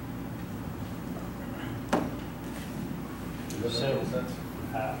 Does that make sense?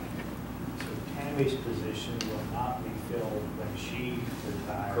 So Tammy's position will not be filled when she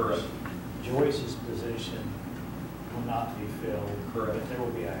retires. Correct. Joyce's position will not be filled. Correct. But there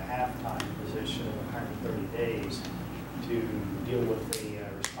will be a half-time position of 130 days to deal with the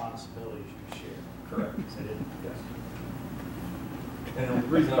responsibilities you share. Correct. Yes. And the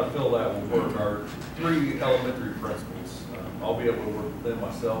reason I feel that will work are 3 elementary principals. I'll be able to work with them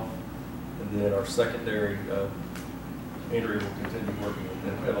myself, and then our secondary, Andrea will continue working with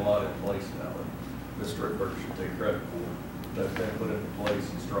them. We have a lot in place now that Ms. Strickberg should take credit for. That's been put into place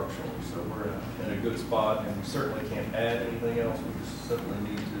instructionally. So we're in a good spot, and we certainly can't add anything else. We just simply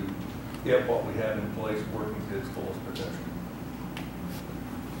need to get what we have in place working to its fullest potential.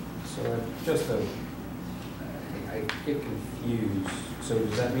 So I get confused. So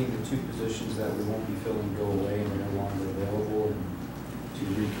does that mean the 2 positions that we won't be filling go away and they're no longer available? And to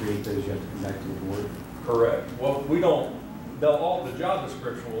recreate those, you have to come back to the board? Correct. Well, the job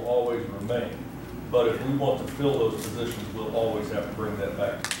description will always remain, but if we want to fill those positions, we'll always have to bring that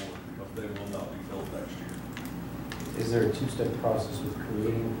back to the board because they will not be filled next year. Is there a two-step process with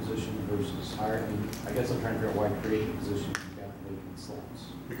creating a position versus hiring? I guess I'm trying to figure out why create a position you've got vacant slots.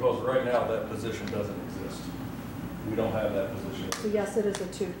 Because right now, that position doesn't exist. We don't have that position. So yes, it is a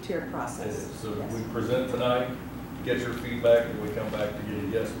two-tiered It process. is. So Yes. we present tonight, get your feedback, and we come back to get a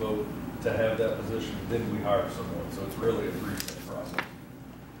yes vote to have that position, then we hire someone. So it's really a three-step process.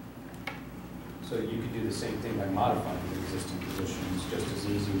 So you could do the same thing by modifying the existing positions just as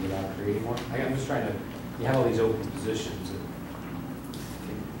easy without creating one? I'm just trying to, you have all these open positions.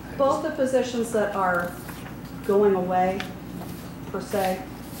 Both the positions that are going away, per se,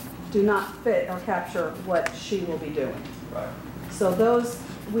 do not fit or capture what she will be doing. Right. So those,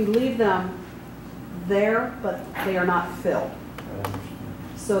 we leave them there, but they are not filled.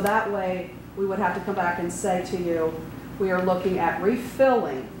 So that way, we would have to come back and say to you, we are looking at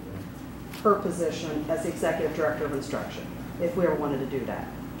refilling her position as the Executive Director of Instruction, if we ever wanted to do that.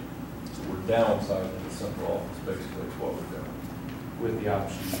 So we're downsizing the central office, basically, is what we're doing. With the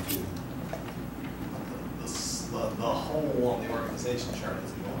option to, The whole on the organization chart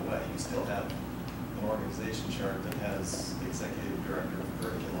isn't going away. You still have an organization chart that has the executive director of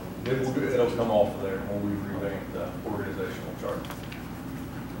curriculum. It'll come off of there when we revamp the organizational chart.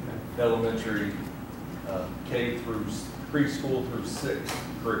 Elementary, K through preschool through 6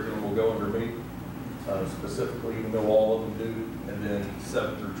 curriculum will go under me, specifically, even though all of them do, and then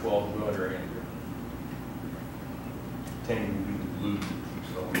 7 through 12 will go under Andrea. 10 will be blue,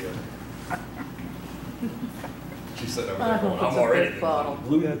 so yeah. She said over there going, I'm already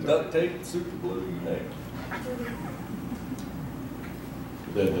blue, duct tape, super blue, you name it.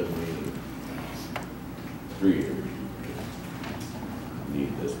 That doesn't mean 3 years, you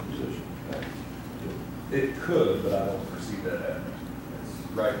need this position. It could, but I don't foresee that happening. It's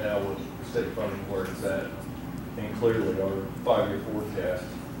right now with the state funding where it's at, and clearly our 5-year forecast,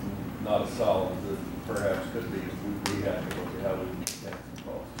 not as solid as it perhaps could be if we have to look at how we can manage the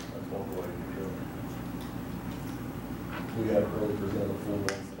costs. That's one way to do it. We haven't really presented a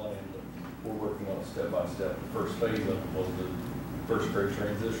full-blown plan, but we're working on a step-by-step. The first phase of it was the first grade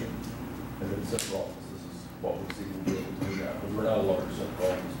transition, and then central office. This is what we see we'll be able to do now, because we're not a large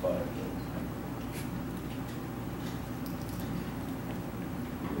central office by any means.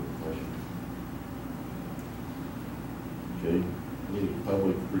 Okay, any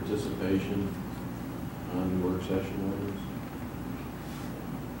public participation on the work session items?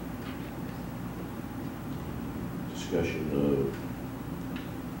 Discussion of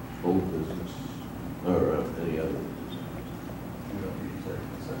old business, or any other business. We don't need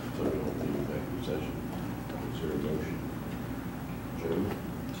executive session. So we don't need executive session. Is there a motion? Chairman?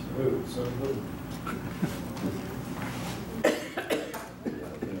 so moved.